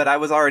me, but I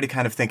was already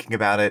kind of thinking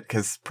about it,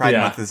 because Pride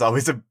Month is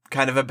always a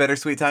kind of a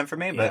bittersweet time for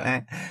me,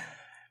 but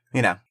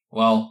you know.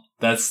 Well,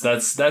 that's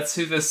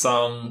who this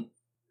song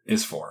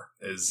is for.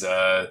 Is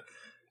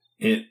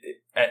it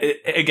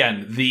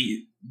again,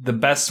 the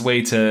best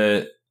way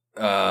to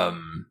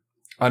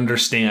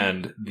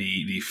understand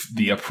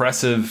the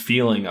oppressive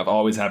feeling of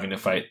always having to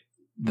fight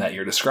that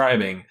you're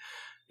describing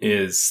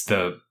is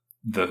the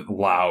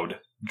loud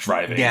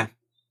driving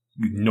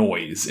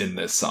noise in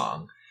this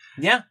song.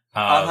 100%.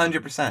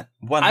 100%.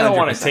 I don't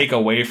want to take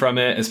away from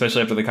it,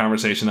 especially after the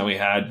conversation that we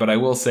had, but I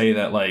will say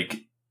that like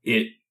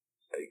it,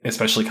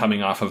 especially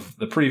coming off of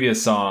the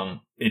previous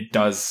song, it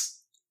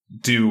does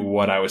do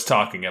what I was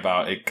talking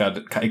about. It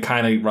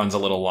kind of runs a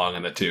little long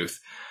in the tooth.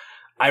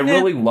 I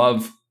really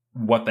love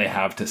what they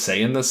have to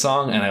say in this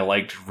song, and I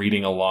liked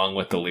reading along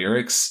with the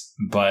lyrics,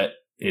 but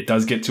it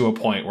does get to a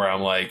point where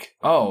I'm like,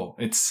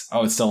 it's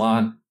still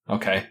on.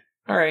 Okay.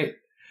 All right.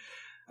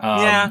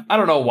 I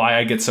don't know why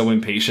I get so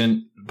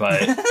impatient,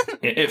 but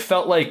it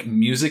felt like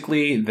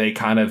musically they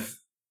kind of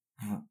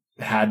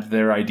had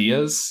their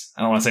ideas.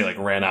 I don't want to say like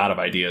ran out of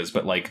ideas,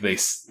 but like they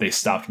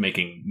stopped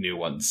making new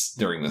ones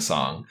during the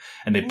song,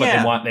 and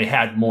they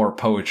had more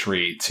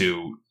poetry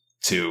to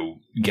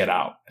get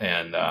out,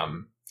 and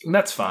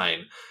that's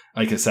fine.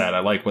 Like I said,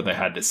 I like what they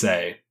had to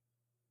say.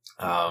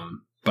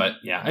 But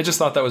yeah, I just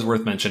thought that was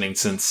worth mentioning,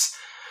 since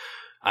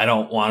I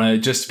don't want to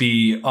just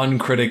be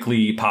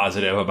uncritically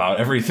positive about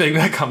everything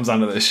that comes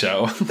onto this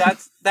show.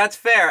 That's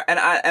fair, and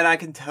I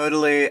can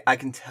totally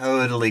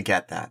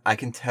get that. I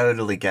can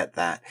totally get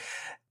that.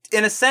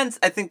 In a sense,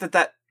 I think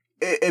that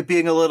it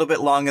being a little bit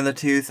long in the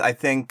tooth, I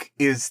think,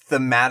 is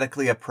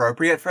thematically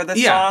appropriate for this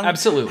song. Yeah,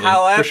 absolutely.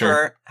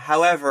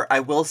 However, I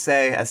will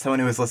say, as someone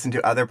who has listened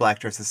to other Black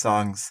Dresses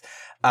songs,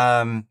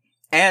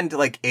 and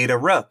like Ada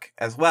Rook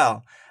as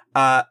well,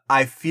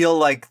 I feel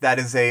like that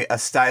is a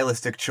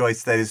stylistic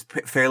choice that is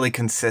fairly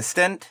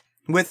consistent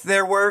with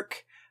their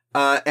work.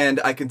 And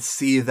I can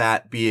see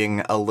that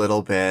being a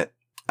little bit,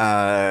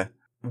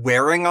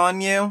 wearing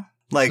on you.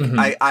 Like,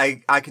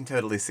 I can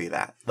totally see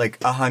that. Like,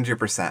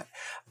 100%.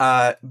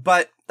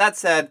 But that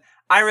said,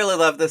 I really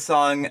love this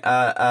song.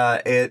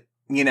 It,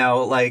 you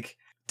know, like,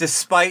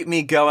 despite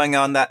me going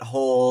on that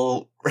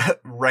whole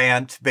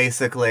rant,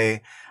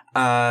 basically,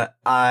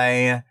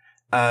 I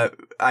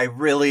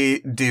really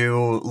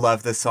do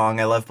love this song.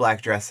 I love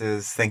Black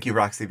Dresses. Thank you,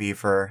 Roxy B,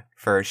 for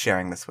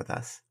sharing this with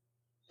us.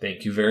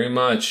 Thank you very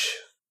much.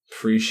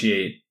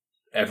 Appreciate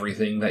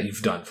everything that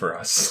you've done for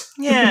us.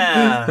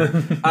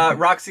 Yeah.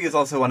 Roxy is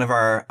also one of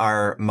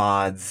our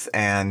mods,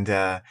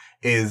 and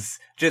is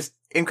just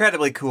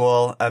incredibly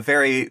cool,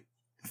 very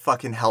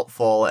fucking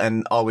helpful,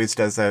 and always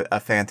does a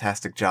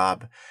fantastic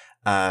job.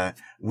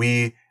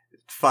 We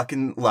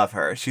fucking love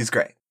her. She's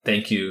great.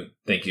 Thank you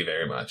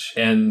very much.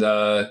 And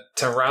to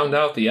round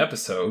out the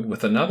episode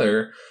with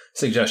another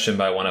suggestion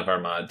by one of our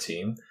mod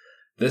team,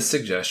 this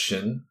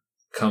suggestion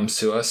comes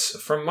to us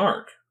from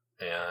Mark.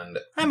 And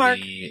hi, Mark.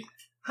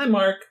 Hi,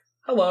 Mark.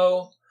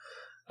 Hello.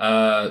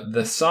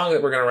 The song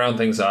that we're going to round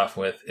things off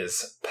with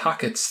is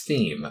Pocket's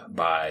Theme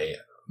by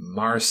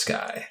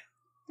Marsky.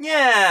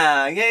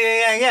 Yeah.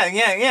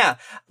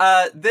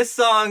 This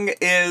song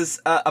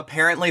is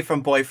apparently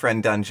from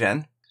Boyfriend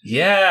Dungeon.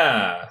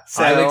 Yeah,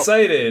 So- I'm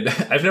excited.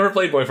 I've never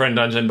played Boyfriend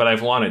Dungeon, but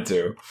I've wanted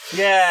to.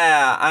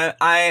 Yeah,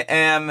 I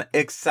am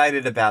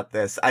excited about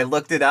this. I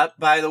looked it up,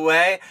 by the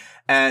way,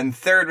 and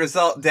third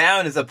result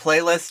down is a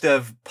playlist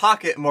of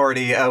Pocket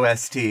Morty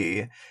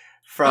OST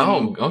from...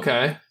 Oh,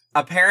 okay.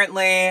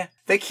 Apparently,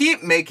 they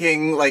keep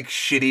making, like,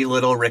 shitty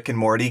little Rick and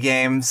Morty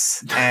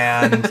games,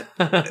 and,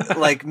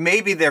 like,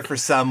 maybe they're for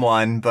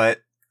someone, but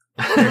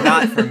they're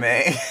not for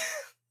me.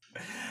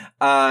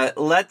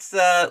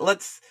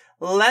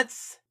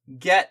 Let's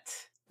get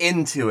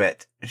into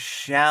it,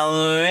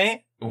 shall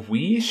we?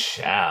 We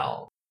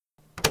shall.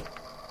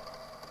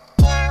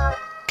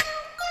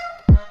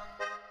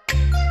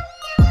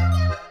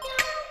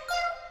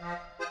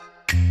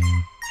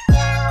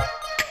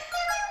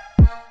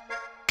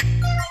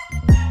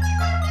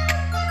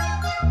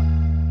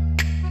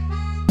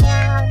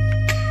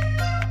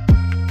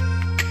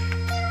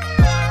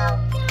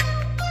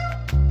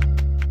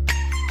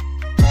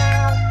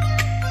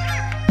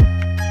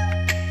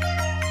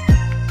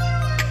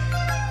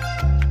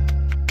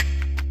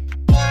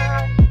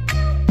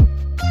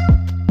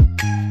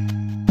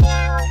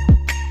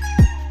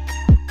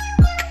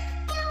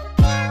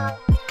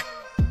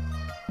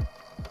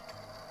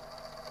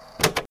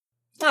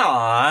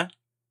 Aw,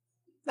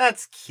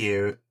 that's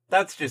cute.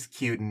 That's just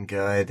cute and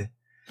good.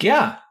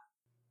 Yeah.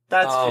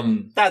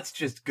 That's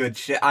just good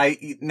shit.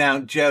 Now,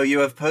 Joe, you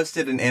have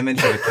posted an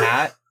image of a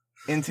cat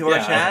into our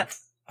chat.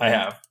 I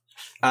have.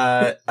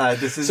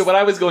 This is So what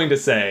I was going to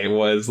say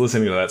was,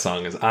 listening to that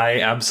song, is I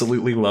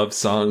absolutely love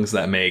songs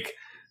that make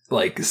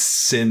like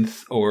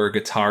synth or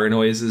guitar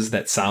noises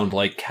that sound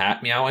like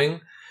cat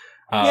meowing.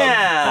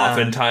 Yeah.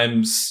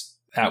 Oftentimes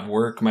at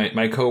work,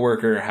 my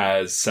coworker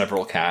has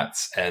several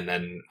cats, and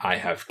then I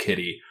have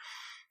Kitty,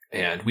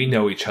 and we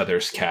know each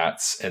other's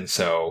cats, and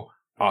so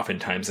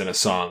oftentimes in a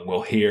song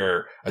we'll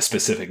hear a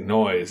specific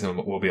noise, and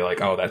we'll be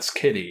like, "Oh, that's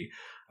Kitty.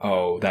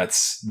 Oh,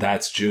 that's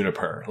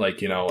Juniper." Like,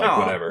 you know, like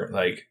whatever,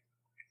 like.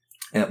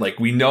 And like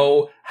we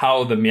know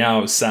how the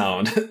meows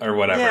sound or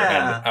whatever.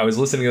 Yeah. And I was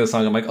listening to the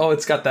song. I'm like, oh,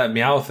 it's got that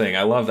meow thing.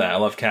 I love that. I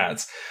love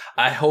cats.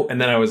 I hope.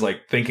 And then I was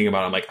like thinking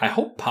about it. I'm like, I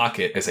hope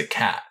Pocket is a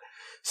cat.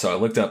 So I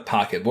looked up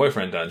Pocket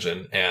Boyfriend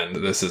Dungeon, and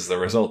this is the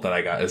result that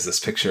I got: is this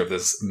picture of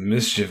this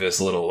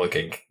mischievous little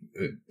looking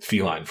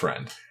feline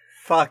friend.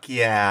 Fuck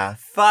yeah.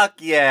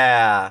 Fuck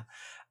yeah.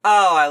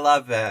 Oh, I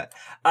love it.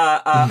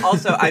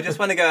 Also, I just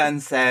want to go ahead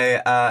and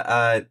say,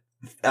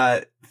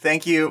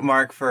 thank you,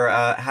 Mark, for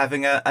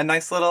having a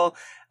nice little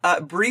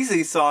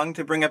breezy song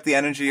to bring up the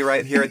energy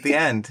right here at the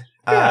end.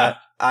 Yeah.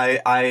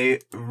 I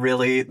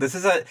really this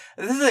is a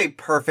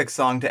perfect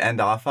song to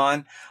end off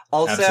on.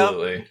 Also,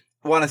 Absolutely.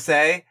 want to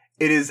say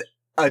it is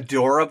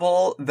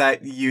adorable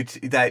that you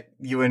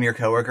and your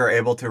coworker are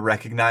able to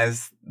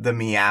recognize the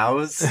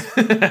meows.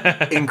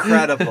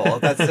 Incredible.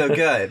 That's so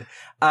good.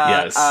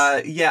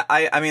 Yes. Yeah,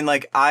 I mean,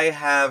 like, I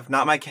have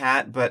not my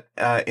cat, but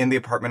in the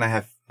apartment I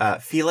have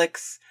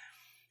Felix,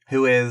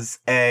 who is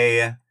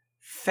a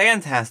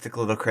fantastic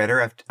little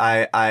critter.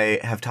 I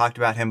have talked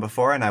about him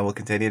before, and I will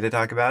continue to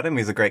talk about him.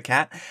 He's a great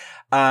cat.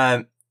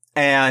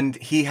 And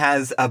he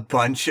has a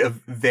bunch of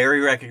very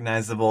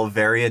recognizable,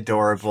 very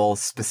adorable,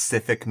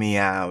 specific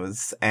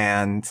meows,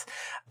 and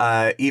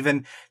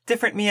even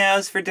different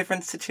meows for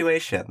different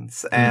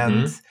situations.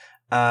 And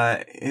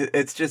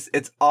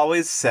it's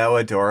always so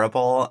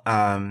adorable.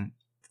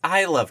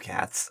 I love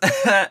cats.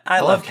 I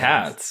love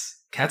cats.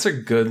 Cats are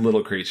good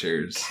little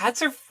creatures.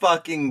 Cats are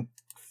fucking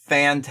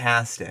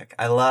fantastic.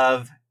 I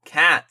love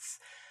cats.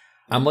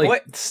 I'm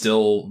like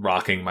still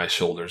rocking my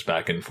shoulders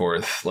back and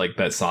forth. Like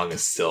that song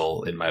is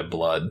still in my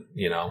blood,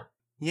 you know?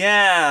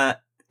 Yeah,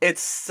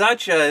 it's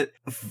such a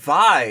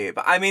vibe.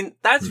 I mean,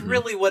 that's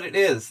really what it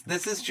is.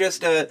 This is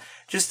just a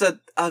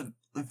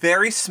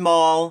very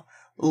small,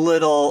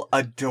 little,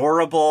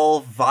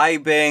 adorable,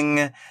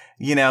 vibing,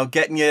 you know,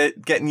 getting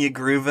you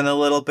grooving a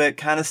little bit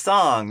kind of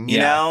song. You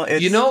know,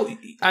 it's, you know,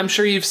 I'm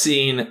sure you've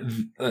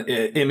seen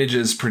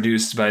images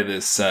produced by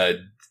this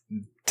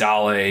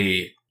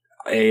DALL-E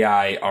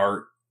AI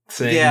art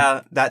thing.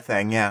 Yeah, that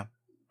thing. Yeah,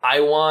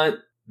 I want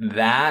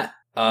that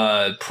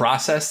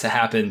process to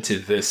happen to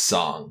this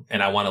song,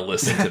 and I want to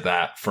listen to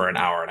that for an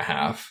hour and a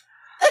half.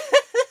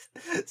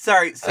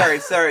 Sorry.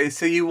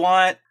 So you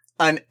want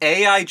an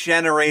AI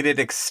generated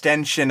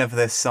extension of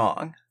this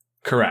song?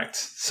 Correct.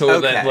 So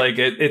that like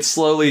it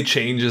slowly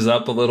changes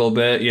up a little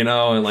bit, you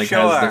know, and like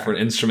has different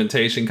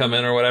instrumentation come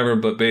in or whatever.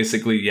 But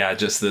basically, yeah,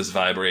 just this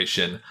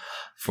vibration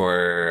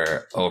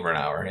for over an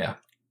hour. Yeah,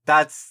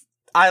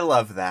 I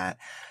love that.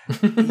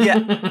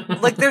 Yeah,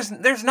 like there's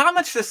not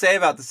much to say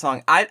about the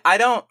song. I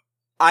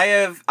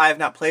have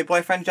not played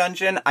Boyfriend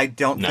Dungeon. I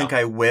don't think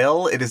I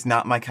will. It is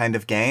not my kind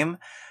of game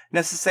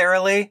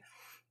necessarily.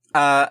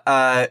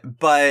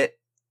 But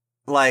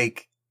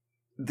like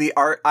the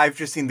art, I've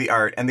just seen the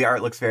art, and the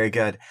art looks very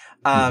good.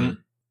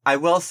 I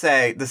will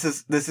say this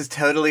is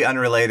totally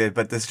unrelated,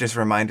 but this just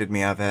reminded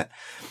me of it.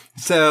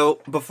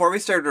 So before we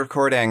started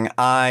recording,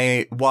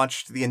 I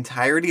watched the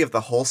entirety of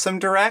the Wholesome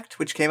Direct,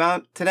 which came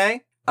out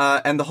today.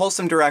 And the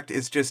Wholesome Direct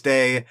is just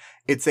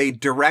it's a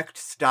direct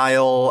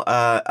style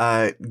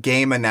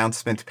game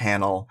announcement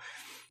panel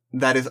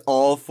that is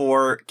all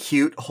for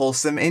cute,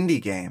 wholesome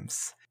indie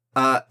games.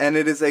 And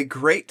it is a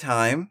great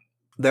time.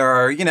 There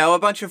are, a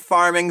bunch of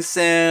farming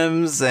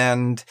sims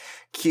and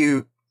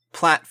cute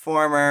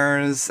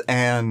platformers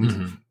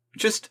and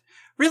just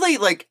really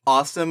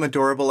awesome,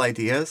 adorable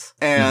ideas.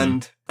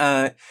 And,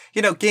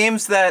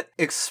 games that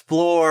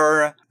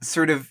explore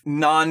sort of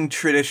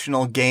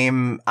non-traditional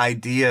game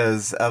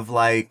ideas of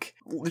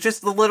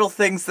just the little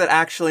things that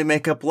actually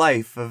make up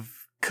life, of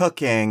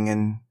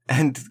cooking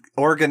and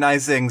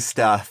organizing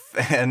stuff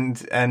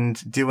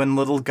and doing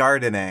little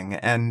gardening.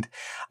 And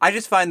I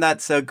just find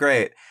that so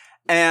great.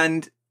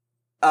 And,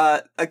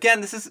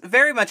 again, this is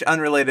very much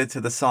unrelated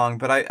to the song,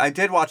 but I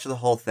did watch the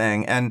whole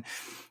thing. And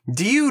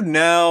do you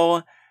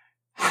know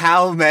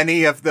how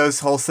many of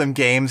those wholesome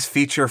games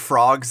feature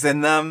frogs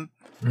in them?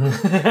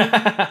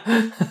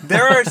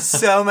 There are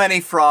so many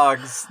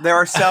frogs. There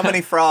are so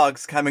many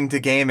frogs coming to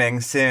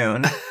gaming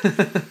soon.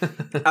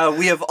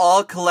 We have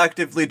all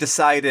collectively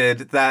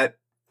decided that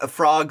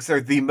frogs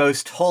are the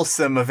most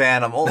wholesome of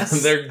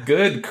animals. They're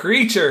good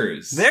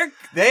creatures.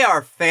 They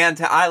are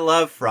fantastic. I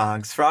love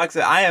frogs.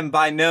 I am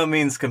by no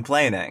means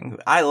complaining.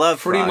 I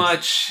love Pretty frogs.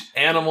 much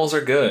animals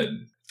are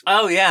good.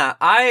 Oh yeah.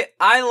 I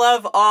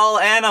love all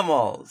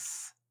animals.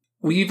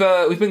 We've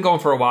been going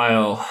for a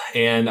while,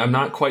 and I'm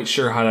not quite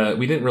sure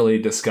we didn't really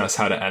discuss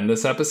how to end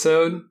this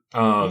episode.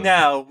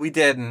 No, we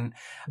didn't.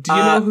 Do you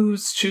know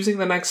who's choosing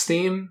the next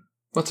theme?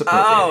 What's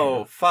appropriate?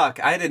 Oh,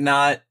 fuck. I did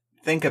not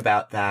think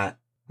about that.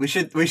 We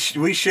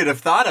should have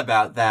thought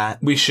about that.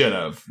 We should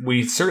have.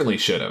 We certainly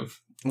should have.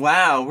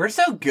 Wow, we're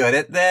so good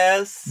at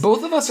this.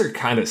 Both of us are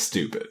kind of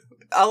stupid.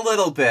 A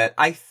little bit.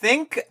 I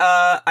think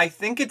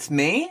it's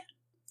me.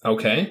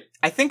 Okay.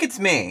 I think it's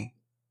me.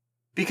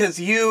 Because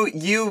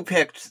you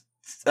picked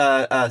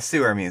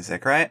sewer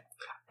music, right?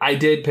 I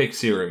did pick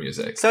sewer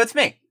music. So it's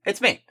me.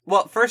 It's me.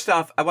 Well, first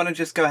off, I want to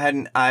just go ahead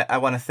and I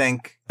want to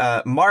thank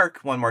Mark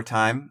one more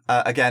time.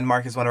 Again,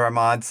 Mark is one of our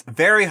mods.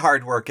 Very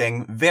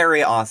hardworking,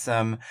 very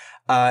awesome.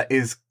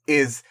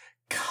 Is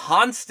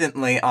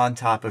constantly on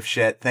top of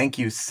shit. Thank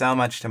you so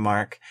much to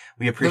Mark.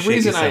 We appreciate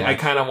you so much. The reason I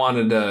kind of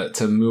wanted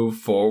to move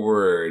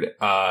forward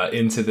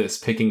into this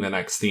picking the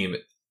next theme,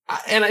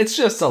 and it's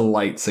just a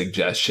light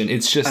suggestion,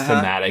 it's just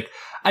thematic.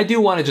 I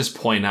do want to just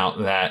point out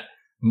that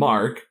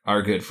Mark,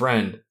 our good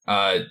friend,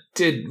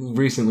 did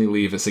recently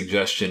leave a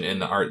suggestion in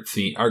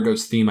the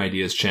Argos Theme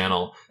Ideas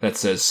channel that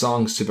says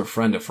songs to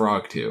befriend a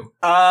frog to.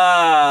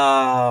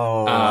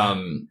 Oh.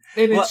 And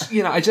it's,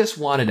 I just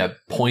wanted to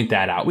point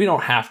that out. We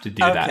don't have to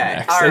do that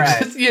next. All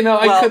right.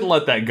 I couldn't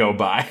let that go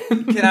by.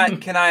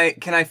 Can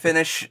I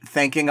finish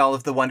thanking all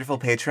of the wonderful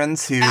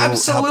patrons who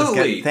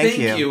Absolutely. helped us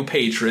Thank you,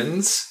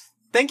 patrons.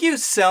 Thank you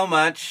so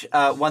much,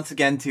 once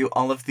again, to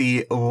all of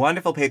the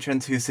wonderful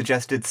patrons who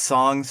suggested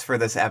songs for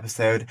this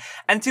episode,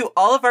 and to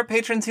all of our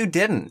patrons who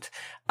didn't.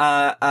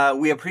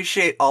 We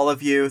appreciate all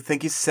of you.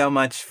 Thank you so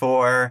much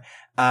for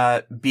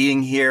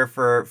being here,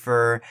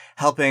 for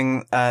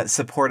helping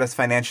support us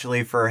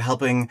financially, for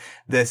helping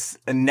this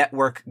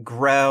network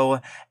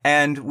grow.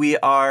 And we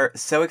are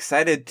so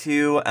excited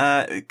to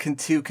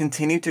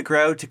continue to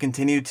grow, to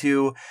continue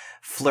to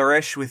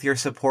flourish with your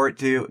support,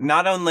 to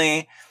not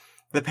only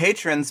the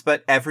patrons,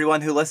 but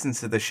everyone who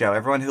listens to the show,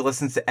 everyone who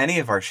listens to any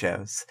of our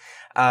shows.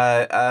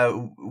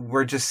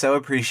 We're just so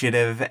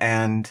appreciative,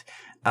 and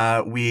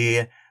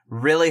we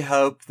really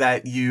hope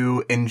that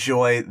you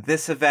enjoy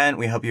this event.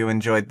 We hope you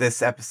enjoyed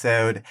this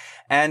episode,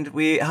 and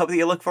we hope that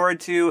you look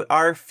forward to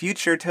our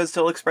future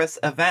Toadstool Express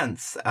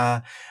events.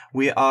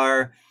 We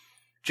are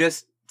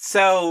just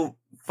so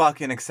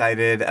fucking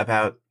excited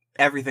about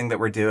everything that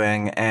we're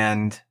doing,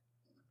 and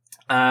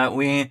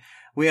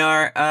we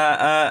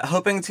are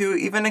hoping to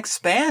even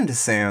expand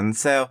soon.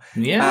 So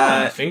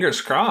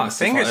fingers crossed.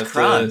 Fingers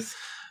crossed.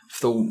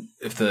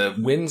 If the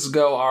winds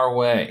go our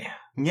way.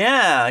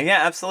 Yeah,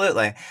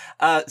 absolutely.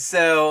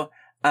 So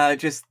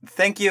just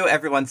thank you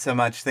everyone so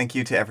much. Thank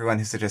you to everyone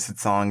who suggested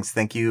songs.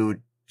 Thank you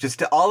just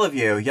to all of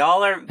you.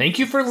 Thank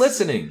you for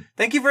listening.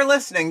 Thank you for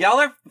listening. Y'all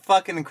are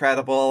fucking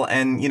incredible.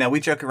 And, we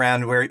joke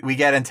around where we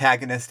get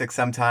antagonistic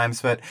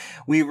sometimes, but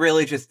we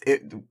really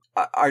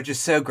are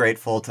just so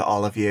grateful to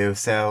all of you.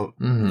 So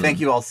thank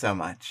you all so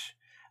much.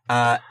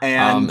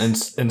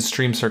 And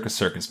stream Circus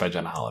Circus by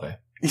Jenna Holiday.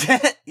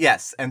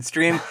 Yes, and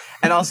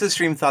also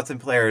stream Thoughts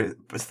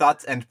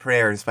and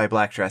Prayers by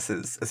Black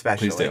Dresses,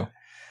 especially. Please do.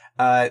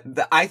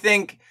 I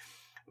think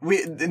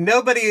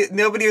nobody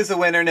is a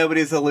winner,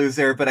 nobody's a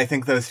loser, but I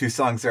think those two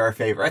songs are our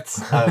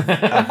favorites of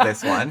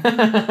this one. We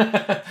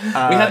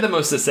had the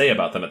most to say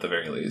about them at the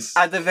very least.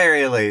 At the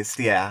very least,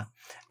 yeah.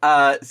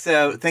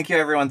 So thank you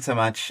everyone so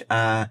much.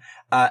 And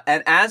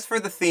as for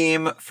the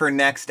theme for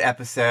next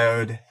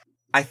episode,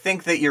 I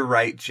think that you're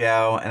right,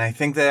 Joe, and I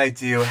think that I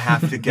do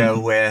have to go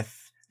with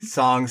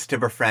songs to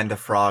befriend a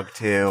frog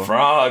to.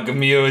 Frog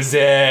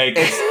music.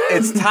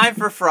 It's time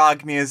for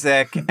frog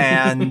music,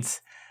 and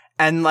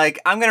I'm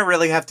gonna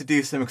really have to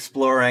do some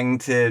exploring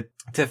to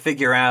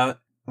figure out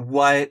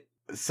what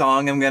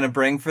song I'm going to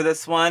bring for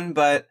this one,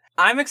 but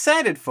I'm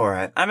excited for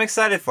it.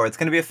 It's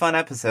going to be a fun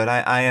episode.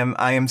 I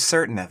am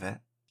certain of it.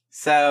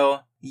 So,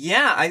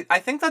 yeah, I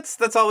think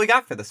that's all we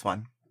got for this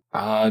one.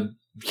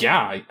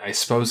 Yeah, I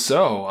suppose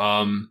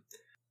so.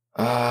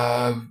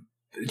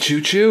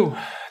 Choo choo.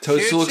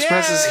 Toadstool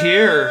Express is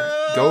here.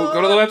 Go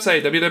to the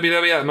website,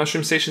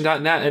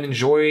 www.mushroomstation.net, and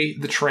enjoy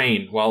the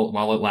train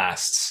while it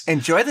lasts.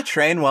 Enjoy the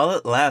train while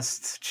it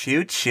lasts.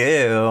 Choo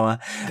choo.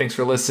 Thanks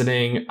for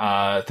listening.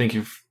 Thank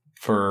you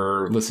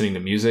for listening to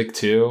music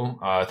too.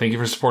 Thank you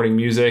for supporting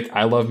music.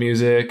 I love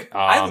music.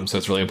 So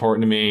it's really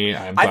important to me.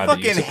 I'm glad that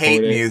you fucking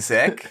hate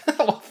music.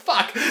 Oh,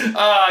 fuck.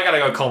 I gotta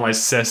go call my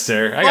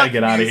sister. I gotta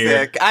get out of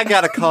here. I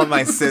gotta call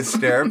my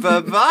sister.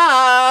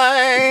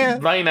 Bye-bye.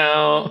 Bye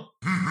now.